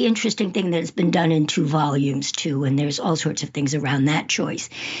part of the interesting thing that has been done in 2 volumes too. And there's all sorts of things around that choice.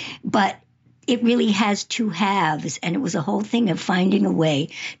 But it really has 2 halves, and it was a whole thing of finding a way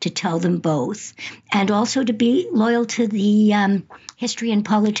to tell them both, and also to be loyal to the history and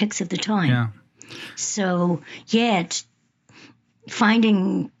politics of the time. Yeah. So,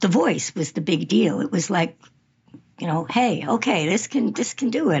 finding the voice was the big deal. It was like, hey, okay, this can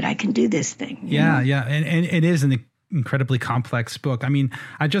do it. I can do this thing. Yeah, and it is an incredibly complex book. I mean,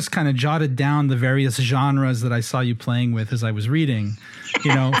 I just kind of jotted down the various genres that I saw you playing with as I was reading.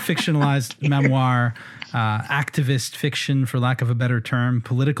 Fictionalized memoir, activist fiction, for lack of a better term,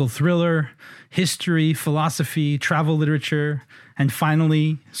 political thriller, history, philosophy, travel literature, and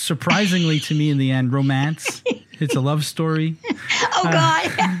finally, surprisingly to me in the end, romance. It's a love story. Oh,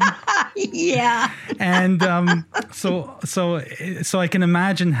 God. Yeah. And so I can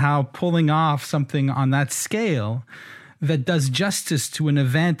imagine how pulling off something on that scale that does justice to an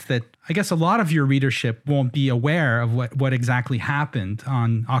event that I guess a lot of your readership won't be aware of what exactly happened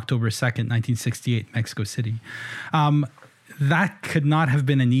on October 2nd, 1968, Mexico City. That could not have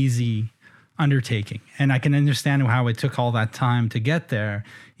been an easy undertaking. And I can understand how it took all that time to get there,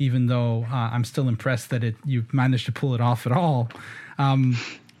 even though I'm still impressed that you managed to pull it off at all.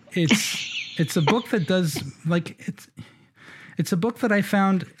 It's a book that does, it's a book that I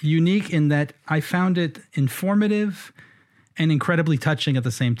found unique in that I found it informative and incredibly touching at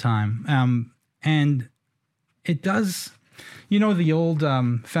the same time. And it does, the old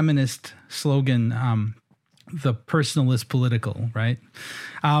feminist slogan, the personal is political, right?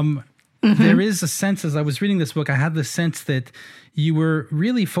 There is a sense, as I was reading this book, I had the sense that you were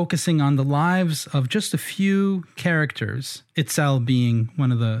really focusing on the lives of just a few characters, Itzel being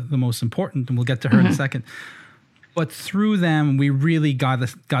one of the most important, and we'll get to her in a second. But through them, we really got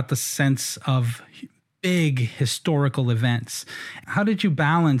the sense of big historical events. How did you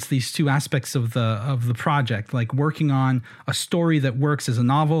balance these 2 aspects of the project, like working on a story that works as a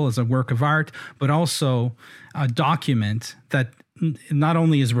novel, as a work of art, but also a document that not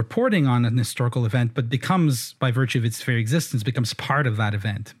only is reporting on an historical event, but becomes, by virtue of its very existence, becomes part of that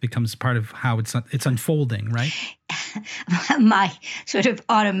event, becomes part of how it's unfolding, right? My sort of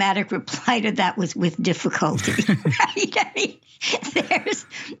automatic reply to that was with difficulty, right? I mean,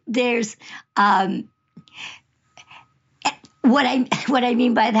 there's what I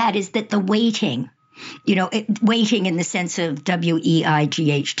mean by that is that the waiting, waiting in the sense of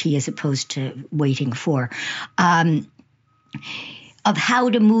WEIGHT as opposed to waiting for, of how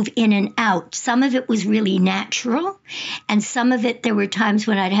to move in and out. Some of it was really natural, and some of it, there were times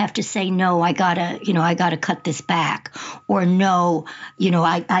when I'd have to say, no, I gotta cut this back, or no,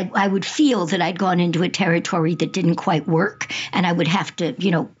 I would feel that I'd gone into a territory that didn't quite work, and I would have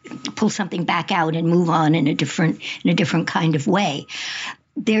to, pull something back out and move on in a different kind of way.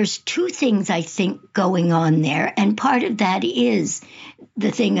 There's 2 things I think going on there, and part of that is the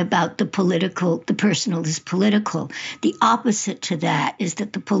thing about the personal is political. The opposite to that is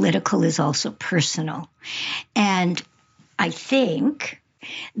that the political is also personal. And I think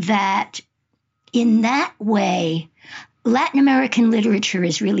that in that way, Latin American literature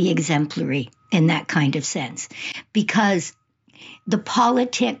is really exemplary in that kind of sense, because the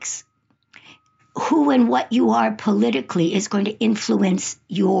politics, who and what you are politically, is going to influence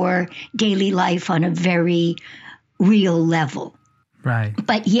your daily life on a very real level. Right.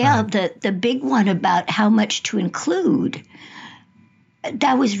 But the big one about how much to include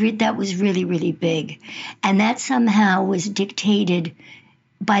that was really, really big. And that somehow was dictated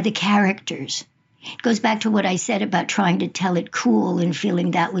by the characters. It goes back to what I said about trying to tell it cool and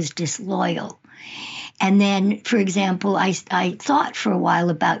feeling that was disloyal. And then, for example, I thought for a while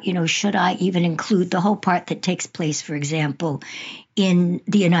about, should I even include the whole part that takes place, for example, in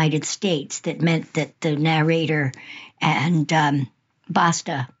the United States, that meant that the narrator and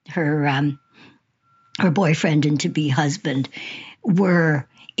Basta, her boyfriend and to-be husband, were,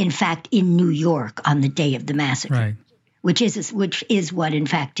 in fact, in New York on the day of the massacre. Right. Which is what, in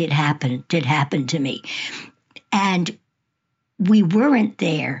fact, did happen to me. And we weren't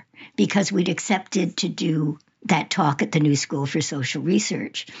there because we'd accepted to do that talk at the New School for Social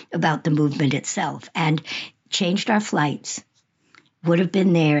Research about the movement itself, and changed our flights, would have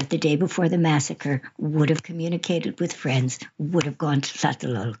been there the day before the massacre, would have communicated with friends, would have gone to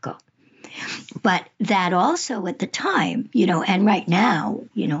Tlatelolco. But that also at the time, and right now,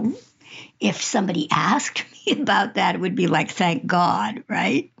 if somebody asked me about that, it would be like, thank God,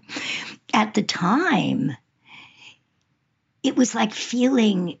 right? At the time, it was like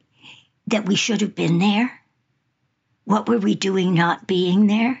feeling that we should have been there. What were we doing not being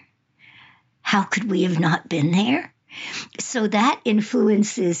there? How could we have not been there? So that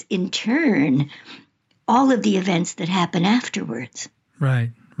influences, in turn, all of the events that happen afterwards.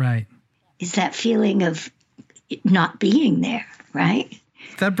 Right. Is that feeling of not being there, right?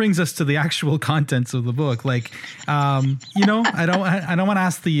 That brings us to the actual contents of the book. Like, I don't want to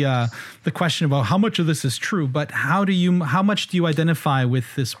ask the question about how much of this is true, but how much do you identify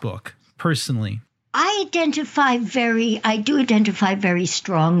with this book personally? I do identify very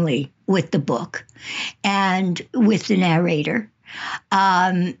strongly with the book and with the narrator.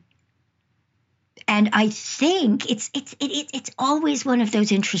 And I think it's always one of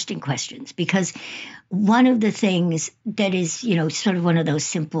those interesting questions, because one of the things that is, sort of one of those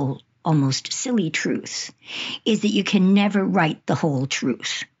simple, almost silly truths is that you can never write the whole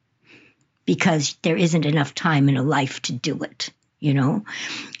truth because there isn't enough time in a life to do it,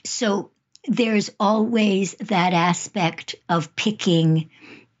 So there's always that aspect of picking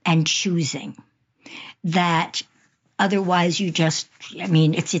and choosing that. Otherwise, you just,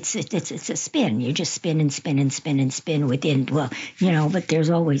 it's a spin. You just spin and spin and spin and spin within, but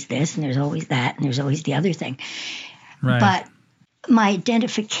there's always this and there's always that and there's always the other thing. Right. But my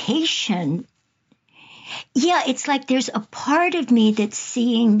identification, it's like there's a part of me that's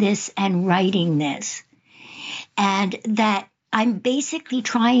seeing this and writing this, and that I'm basically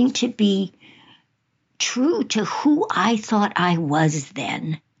trying to be true to who I thought I was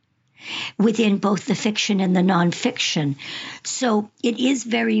then, within both the fiction and the nonfiction. So it is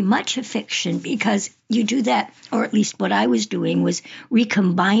very much a fiction because you do that, or at least what I was doing was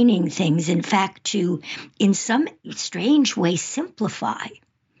recombining things, in fact, to, in some strange way, simplify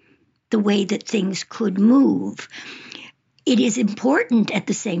the way that things could move. It is important at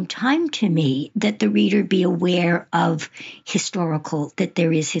the same time to me that the reader be aware of that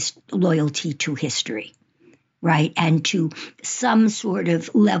there is loyalty to history. Right, and to some sort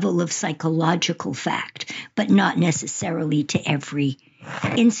of level of psychological fact, but not necessarily to every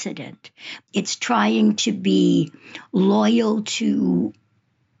incident. It's trying to be loyal to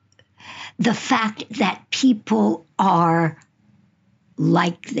the fact that people are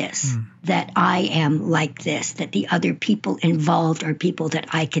like this, that I am like this, that the other people involved are people that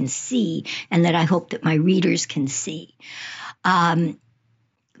I can see and that I hope that my readers can see.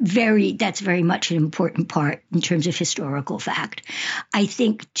 That's very much an important part in terms of historical fact. I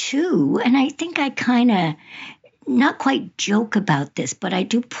think, too, and I think I kind of not quite joke about this, but I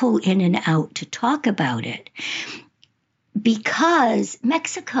do pull in and out to talk about it, because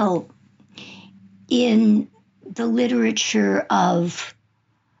Mexico, in the literature of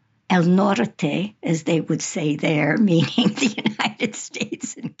El Norte, as they would say there, meaning the United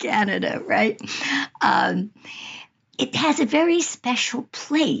States and Canada, right? It has a very special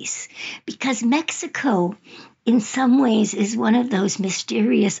place because Mexico, in some ways, is one of those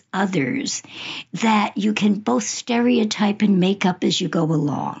mysterious others that you can both stereotype and make up as you go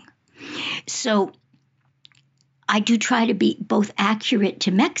along. So I do try to be both accurate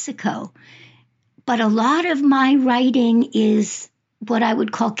to Mexico, but a lot of my writing is what I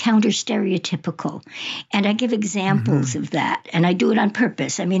would call counter-stereotypical. And I give examples of that, and I do it on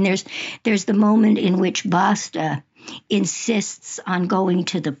purpose. I mean, there's the moment in which Basta insists on going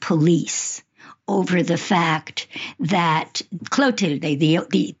to the police over the fact that Clotilde,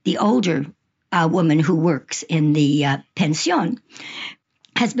 the older woman who works in the pension,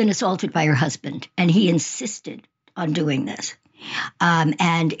 has been assaulted by her husband, and he insisted on doing this.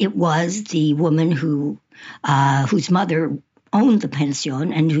 And it was the woman whose mother owned the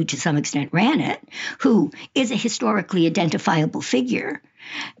pension and who to some extent ran it, who is a historically identifiable figure.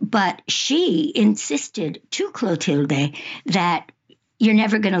 But she insisted to Clotilde that you're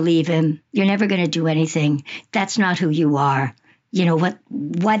never going to leave him. You're never going to do anything. That's not who you are. You know what?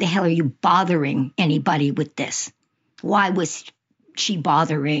 Why the hell are you bothering anybody with this? Why was she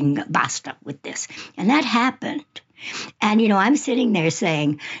bothering Basta with this? And that happened. And, I'm sitting there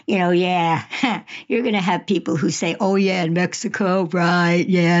saying, yeah, you're going to have people who say, oh, yeah, in Mexico, right,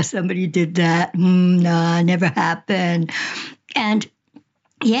 yeah, somebody did that. Nah, never happened. And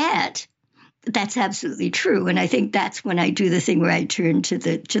yet, that's absolutely true. And I think that's when I do the thing where I turn to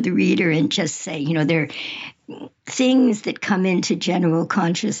the reader and just say, there are things that come into general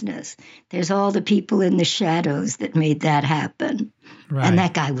consciousness. There's all the people in the shadows that made that happen. Right. And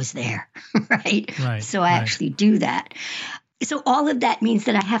that guy was there, right? So I actually do that. So all of that means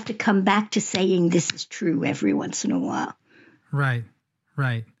that I have to come back to saying this is true every once in a while. Right.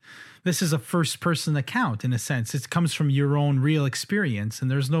 This is a first-person account, in a sense. It comes from your own real experience,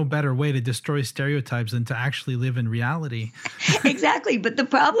 and there's no better way to destroy stereotypes than to actually live in reality. Exactly, but the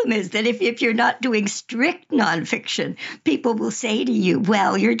problem is that if you're not doing strict nonfiction, people will say to you,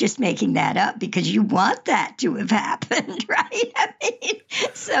 well, you're just making that up because you want that to have happened, right? I mean,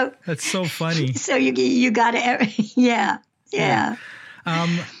 so... That's so funny. So you got to... Yeah.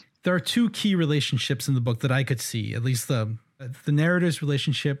 There are two key relationships in the book that I could see, at least the narrator's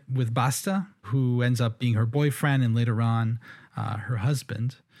relationship with Basta, who ends up being her boyfriend and later on her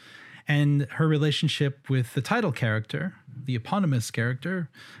husband, and her relationship with the title character, the eponymous character,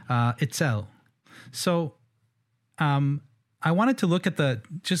 Itzel. So I wanted to look at the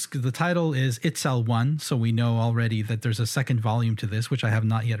title is Itzel 1, so we know already that there's a second volume to this, which I have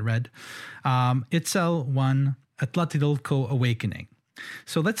not yet read. Itzel 1, A Tlatelolco Awakening.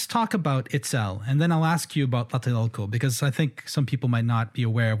 So let's talk about Itzel, and then I'll ask you about Tlatelolco, because I think some people might not be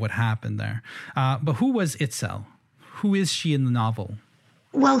aware of what happened there. But who was Itzel? Who is she in the novel?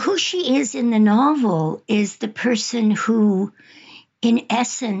 Well, who she is in the novel is the person who, in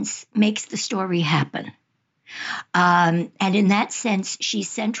essence, makes the story happen. And in that sense, she's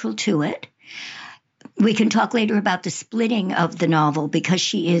central to it. We can talk later about the splitting of the novel, because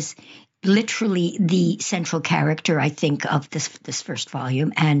she is literally the central character, I think, of this first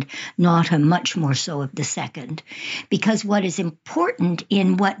volume, and not much more so of the second. Because what is important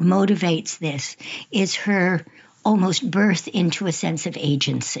in what motivates this is her almost birth into a sense of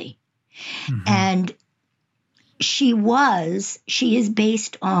agency. Mm-hmm. And she is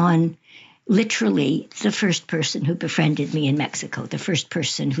based on literally the first person who befriended me in Mexico, the first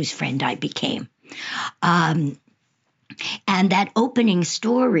person whose friend I became. And that opening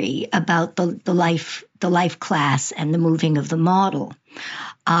story about the life class and the moving of the model,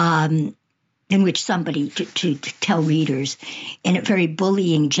 in which somebody, to tell readers, in a very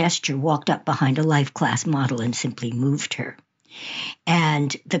bullying gesture, walked up behind a life class model and simply moved her.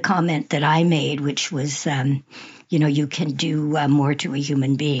 And the comment that I made, which was, you can do more to a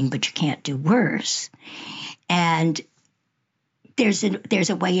human being, but you can't do worse. And there's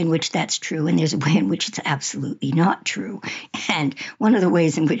a way in which that's true, and there's a way in which it's absolutely not true. And one of the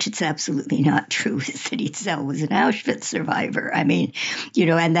ways in which it's absolutely not true is that Itzel was an Auschwitz survivor. I mean,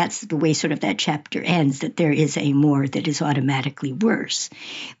 and that's the way sort of that chapter ends, that there is a more that is automatically worse,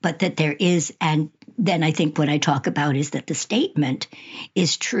 but that there is. And then I think what I talk about is that the statement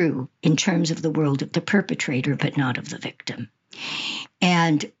is true in terms of the world of the perpetrator, but not of the victim.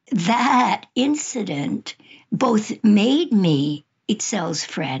 And that incident both made me Itzel's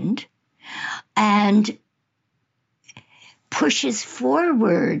friend and pushes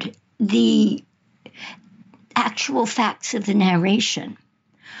forward the actual facts of the narration.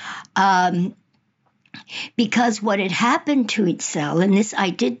 Because what had happened to Itzel, and this I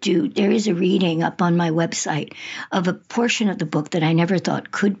did do, there is a reading up on my website of a portion of the book that I never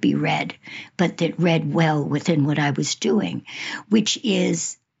thought could be read, but that read well within what I was doing, which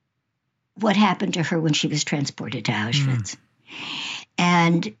is what happened to her when she was transported to Auschwitz.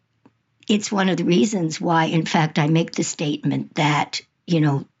 And it's one of the reasons why, in fact, I make the statement that,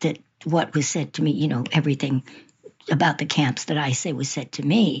 that what was said to me, everything about the camps that I say was said to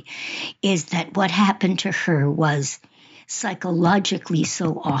me, is that what happened to her was psychologically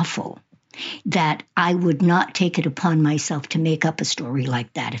so awful that I would not take it upon myself to make up a story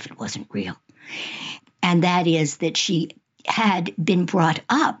like that if it wasn't real. And that is that she had been brought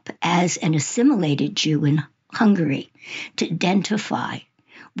up as an assimilated Jew in Hungary to identify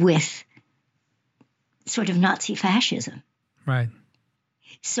with sort of Nazi fascism. Right.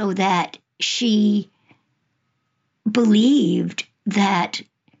 So that she believed that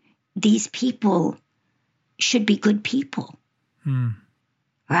these people should be good people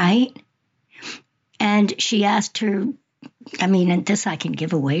Right? And she asked her, I mean, and this I can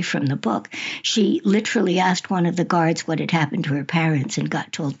give away from the book. She literally asked one of the guards what had happened to her parents and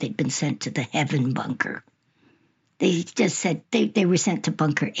got told they'd been sent to the heaven bunker. They just said they were sent to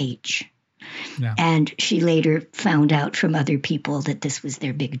Bunker H. Yeah. And she later found out from other people that this was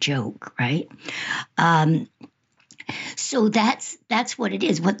their big joke, right? So that's what it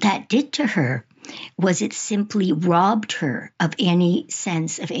is. What that did to her was it simply robbed her of any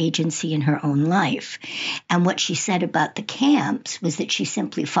sense of agency in her own life. And what she said about the camps was that she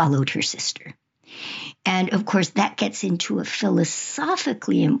simply followed her sister. And of course, that gets into a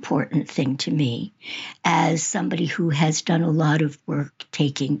philosophically important thing to me as somebody who has done a lot of work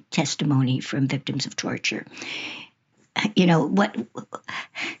taking testimony from victims of torture. You know,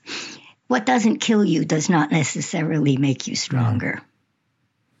 what doesn't kill you does not necessarily make you stronger.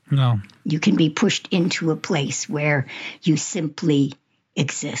 No. You can be pushed into a place where you simply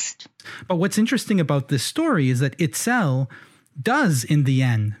exist. But what's interesting about this story is that Itzel does, in the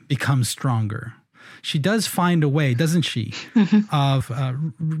end, become stronger. She does find a way, doesn't she, of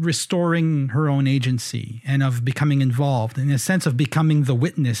restoring her own agency and of becoming involved, in a sense of becoming the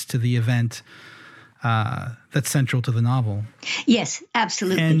witness to the event that's central to the novel. Yes,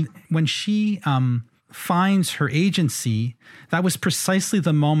 absolutely. And when she finds her agency, that was precisely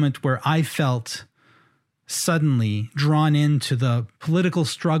the moment where I felt suddenly drawn into the political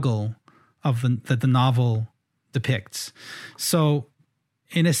struggle of that the novel depicts. So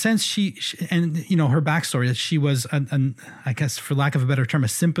in a sense, she and you know her backstory, that she was I guess, for lack of a better term, a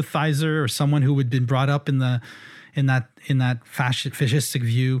sympathizer, or someone who had been brought up in that fascistic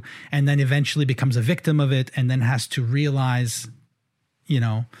view, and then eventually becomes a victim of it, and then has to realize, you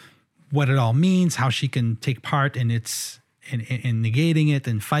know, what it all means, how she can take part in negating it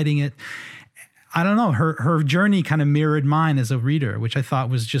and fighting it. I don't know. Her journey kind of mirrored mine as a reader, which I thought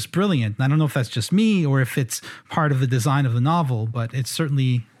was just brilliant. And I don't know if that's just me or if it's part of the design of the novel, but it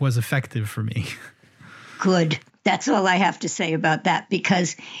certainly was effective for me. Good. That's all I have to say about that,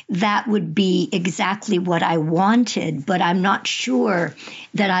 because that would be exactly what I wanted, but I'm not sure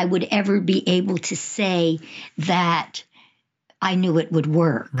that I would ever be able to say that I knew it would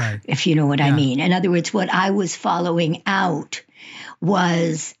work, right, if you know what I mean. In other words, what I was following out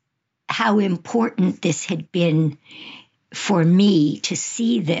was how important this had been for me to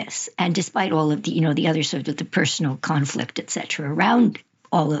see this. And despite all of the, you know, the other sort of the personal conflict, et cetera, around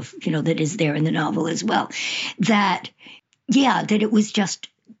all of, you know, that is there in the novel as well, that it was just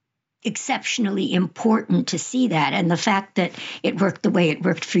exceptionally important to see that. And the fact that it worked the way it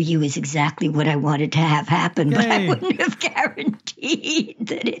worked for you is exactly what I wanted to have happen, but I wouldn't have guaranteed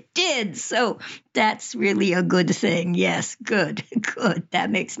that it did. So that's really a good thing. Yes, good.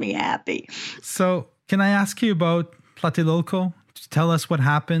 That makes me happy. So can I ask you about Tlatelolco? Tell us what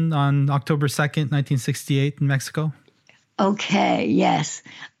happened on October 2nd, 1968 in Mexico. Okay, yes.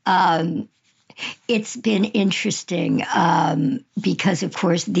 It's been interesting because, of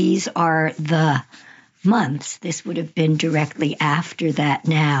course, these are the months. This would have been directly after that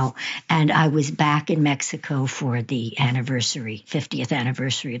now. And I was back in Mexico for the 50th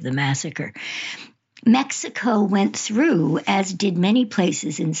anniversary of the massacre. Mexico went through, as did many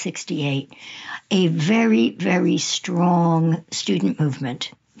places in 68, a very, very strong student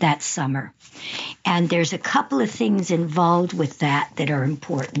movement that summer. And there's a couple of things involved with that are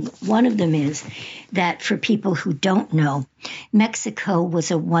important. One of them is that, for people who don't know, Mexico was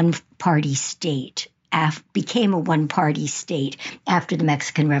a one-party state, became a one-party state after the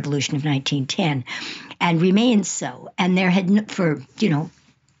Mexican Revolution of 1910, and remains so. And there had, for, you know,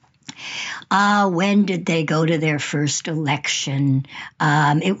 when did they go to their first election?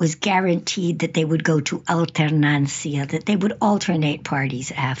 It was guaranteed that they would go to alternancia, that they would alternate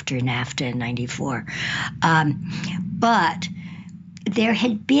parties after NAFTA in 94. But there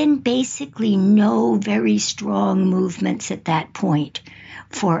had been basically no very strong movements at that point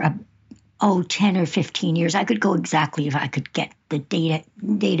for 10 or 15 years. I could go exactly if I could get the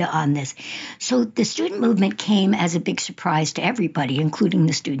data on this. So the student movement came as a big surprise to everybody, including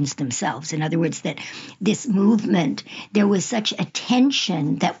the students themselves. In other words, that this movement, there was such a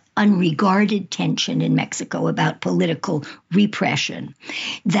tension, that unregarded tension in Mexico about political repression,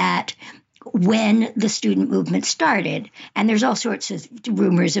 that when the student movement started, and there's all sorts of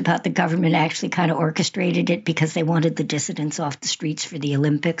rumors about the government actually kind of orchestrated it because they wanted the dissidents off the streets for the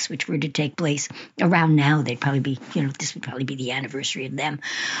Olympics, which were to take place around now. They'd probably be, you know, this would probably be the anniversary of them.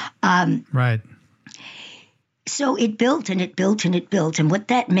 Right. So it built and it built and it built. And what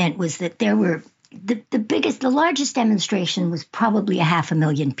that meant was that there were the largest demonstration was probably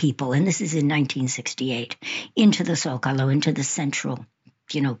 500,000 people, and this is in 1968, into the Zócalo, into the central,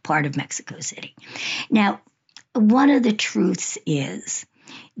 part of Mexico City. Now, one of the truths is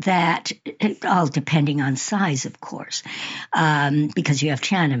that, all depending on size, of course, because you have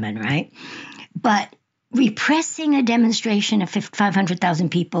Tiananmen, right? But repressing a demonstration of 500,000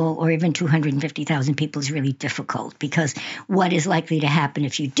 people or even 250,000 people is really difficult, because what is likely to happen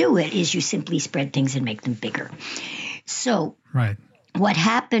if you do it is you simply spread things and make them bigger. So right. What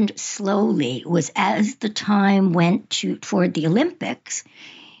happened slowly was, as the time went toward the Olympics,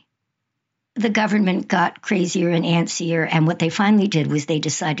 the government got crazier and antsier, and what they finally did was they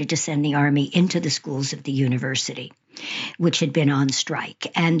decided to send the army into the schools of the university, which had been on strike.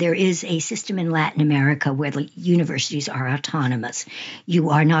 And there is a system in Latin America where the universities are autonomous. You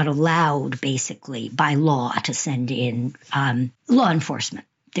are not allowed, basically, by law, to send in law enforcement.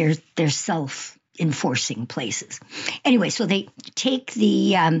 They're self-enforcing places. Anyway, so they take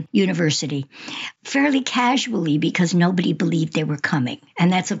the university fairly casually because nobody believed they were coming.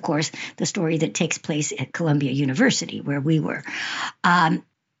 And that's, of course, the story that takes place at Columbia University, where we were.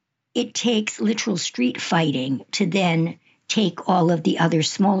 It takes literal street fighting to then take all of the other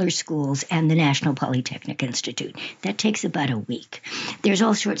smaller schools and the National Polytechnic Institute. That takes about a week. There's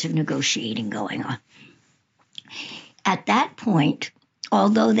all sorts of negotiating going on. At that point,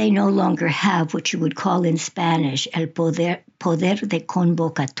 although they no longer have what you would call in Spanish el poder de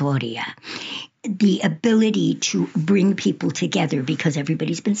convocatoria, the ability to bring people together because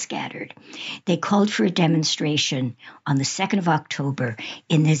everybody's been scattered, they called for a demonstration on the 2nd of October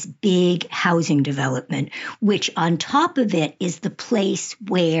in this big housing development, which on top of it is the place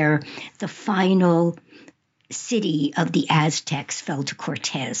where the final city of the Aztecs fell to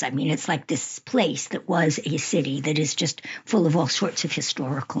Cortez. I mean, it's like this place that was a city that is just full of all sorts of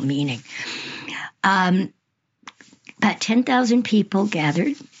historical meaning. About 10,000 people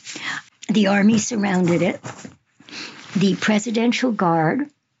gathered. The army surrounded it. The Presidential Guard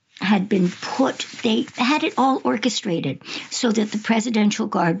had been put, they had it all orchestrated so that the Presidential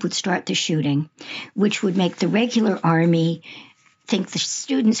Guard would start the shooting, which would make the regular army think the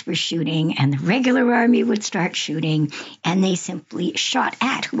students were shooting, and the regular army would start shooting, and they simply shot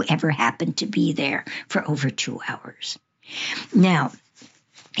at whoever happened to be there for over 2 hours. Now,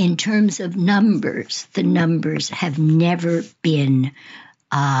 in terms of numbers, the numbers have never been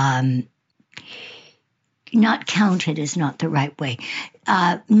not counted is not the right way.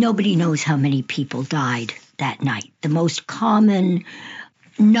 Nobody knows how many people died that night. The most common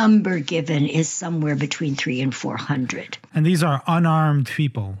number given is somewhere between 300 and 400. And these are unarmed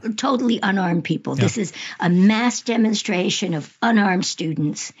people. Totally unarmed people. Yeah. This is a mass demonstration of unarmed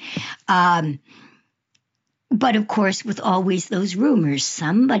students. But of course, with always those rumors,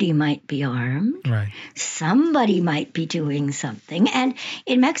 somebody might be armed. Right. Somebody might be doing something. And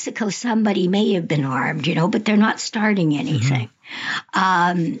in Mexico, somebody may have been armed, but they're not starting anything.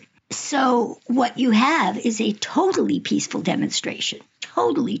 Mm-hmm. So what you have is a totally peaceful demonstration.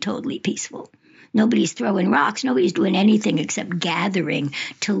 Totally, totally peaceful. Nobody's throwing rocks. Nobody's doing anything except gathering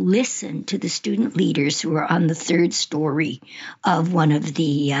to listen to the student leaders who are on the 3rd story of one of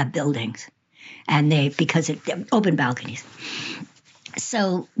the buildings. And because it open balconies.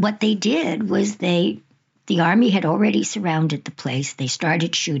 So what they did was the army had already surrounded the place. They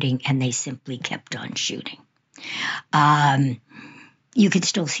started shooting, and they simply kept on shooting. You could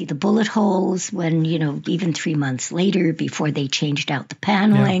still see the bullet holes when, even 3 months later, before they changed out the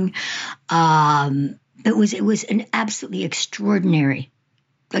paneling. Yeah. It was an absolutely extraordinary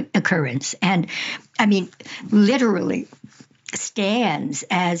occurrence. And, I mean, literally stands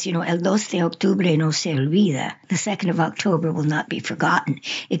as, el 12 de octubre no se olvida. The 2nd of October will not be forgotten.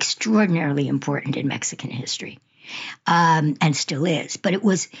 Extraordinarily important in Mexican history, and still is. But it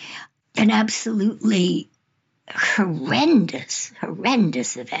was an absolutely horrendous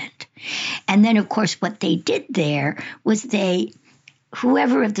event. And then, of course, what they did there was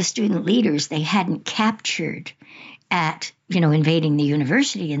whoever of the student leaders they hadn't captured at, invading the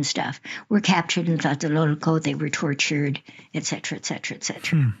university and stuff, were captured in Tlatelolco. They were tortured, et cetera, et cetera, et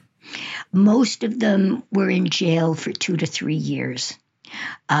cetera. Most of them were in jail for 2 to 3 years.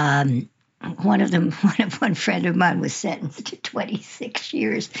 One friend of mine was sentenced to 26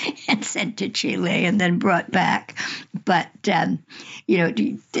 years and sent to Chile and then brought back. But,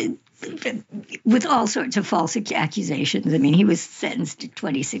 with all sorts of false accusations. I mean, he was sentenced to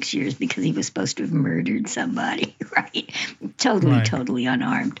 26 years because he was supposed to have murdered somebody, right? Totally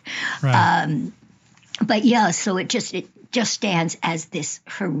unarmed. Right. But yeah, so it just stands as this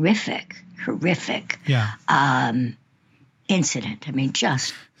horrific incident. I mean,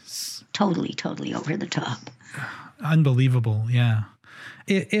 just totally over the top. Unbelievable, yeah.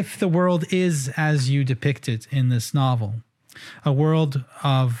 If the world is as you depict it in this novel, a world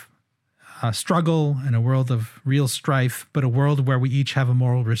of struggle and a world of real strife, but a world where we each have a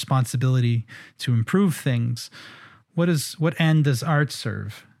moral responsibility to improve things, what end does art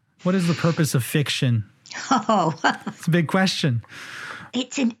serve? What is the purpose of fiction? Oh, it's a big question.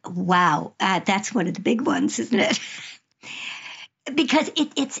 Wow. That's one of the big ones, isn't it? Because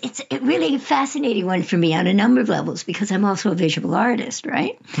it's a really fascinating one for me on a number of levels, because I'm also a visual artist,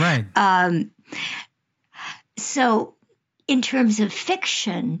 right? Right. So in terms of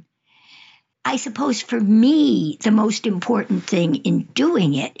fiction, I suppose for me, the most important thing in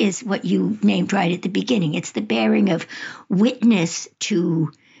doing it is what you named right at the beginning. It's the bearing of witness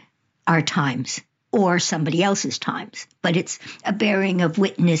to our times or somebody else's times, but it's a bearing of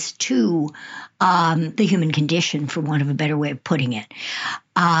witness to the human condition, for want of a better way of putting it.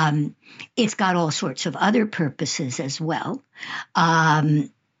 It's got all sorts of other purposes as well.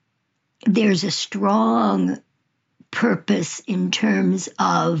 There's a strong purpose in terms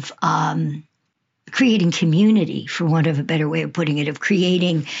of creating community, for want of a better way of putting it, of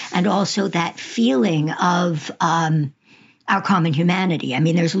creating, and also that feeling of our common humanity. I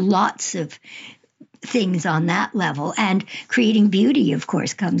mean, there's lots of things on that level, and creating beauty, of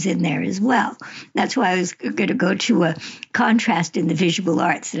course, comes in there as well. That's why I was going to go to a contrast in the visual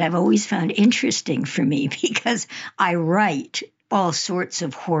arts that I've always found interesting for me, because I write, all sorts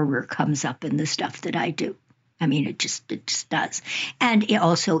of horror comes up in the stuff that I do. I mean, it just does. And it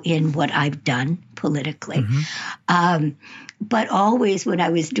also in what I've done politically. Mm-hmm. But always when I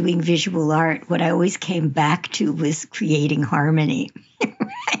was doing visual art, what I always came back to was creating harmony.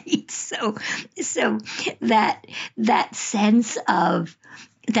 Right? So that sense of,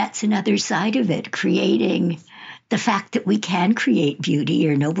 that's another side of it, creating the fact that we can create beauty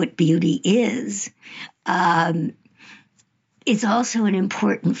or know what beauty is also an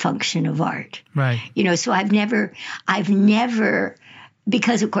important function of art. Right. You know, so I've never,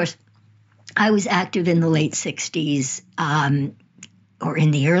 because of course I was active in the late 60s, or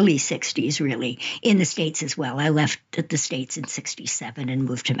in the early 60s, really, in the States as well. I left the States in 67 and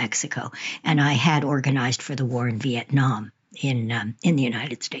moved to Mexico. And I had organized for the war in Vietnam in the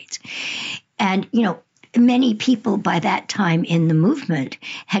United States. And, you know, many people by that time in the movement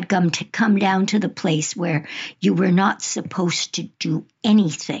had come down to the place where you were not supposed to do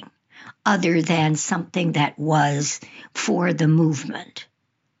anything other than something that was for the movement,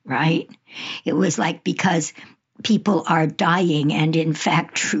 right? It was like, because people are dying, and in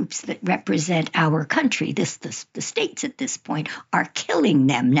fact, troops that represent our country, the states at this point, are killing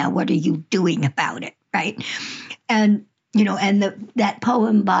them. Now, what are you doing about it, right? And you know, and that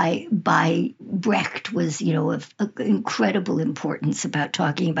poem by Brecht was, you know, of incredible importance, about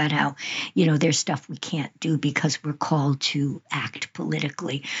talking about how, you know, there's stuff we can't do because we're called to act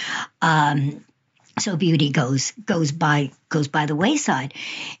politically. So beauty goes by the wayside.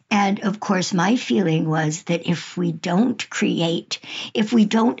 And of course, my feeling was that if we don't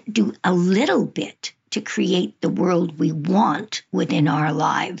do a little bit to create the world we want within our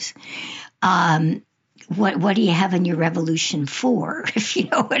lives, what do you have in your revolution for? If you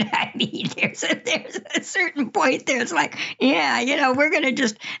know what I mean. There's a certain point there. It's like, yeah, you know, we're going to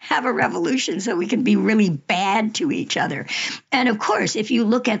just have a revolution so we can be really bad to each other. And of course, if you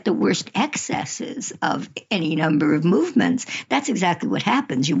look at the worst excesses of any number of movements, that's exactly what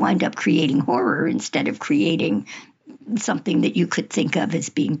happens. You wind up creating horror instead of creating something that you could think of as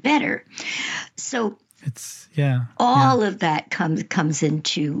being better. So it's all of that comes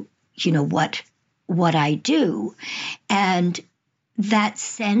into, you know, what I do. And that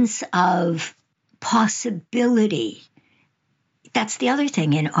sense of possibility, that's the other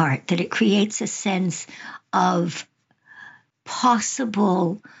thing in art, that it creates a sense of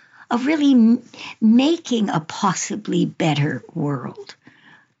really making a possibly better world,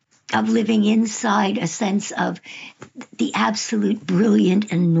 of living inside a sense of the absolute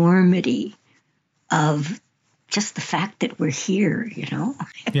brilliant enormity of just the fact that we're here, you know?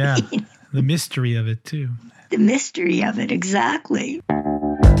 Yeah. The mystery of it, too. The mystery of it, exactly.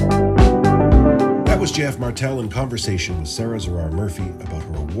 That was J.F. Martel in conversation with Sarah Zurrar Murphy about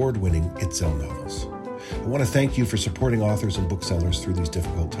her award-winning Itzel novels. I want to thank you for supporting authors and booksellers through these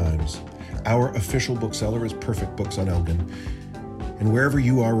difficult times. Our official bookseller is Perfect Books on Elgin. And wherever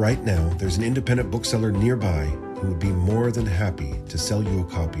you are right now, there's an independent bookseller nearby who would be more than happy to sell you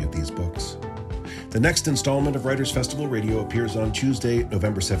a copy of these books. The next installment of Writers Festival Radio appears on Tuesday,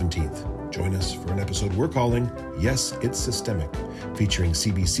 November 17th. Join us for an episode we're calling Yes, It's Systemic, featuring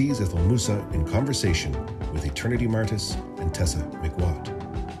CBC's Ethel Musa in conversation with Eternity Martis and Tessa McWatt.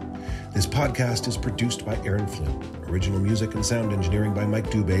 This podcast is produced by Aaron Flynn. Original music and sound engineering by Mike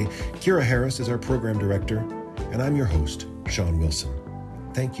Dubé. Kira Harris is our program director. And I'm your host, Sean Wilson.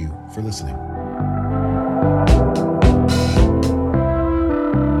 Thank you for listening.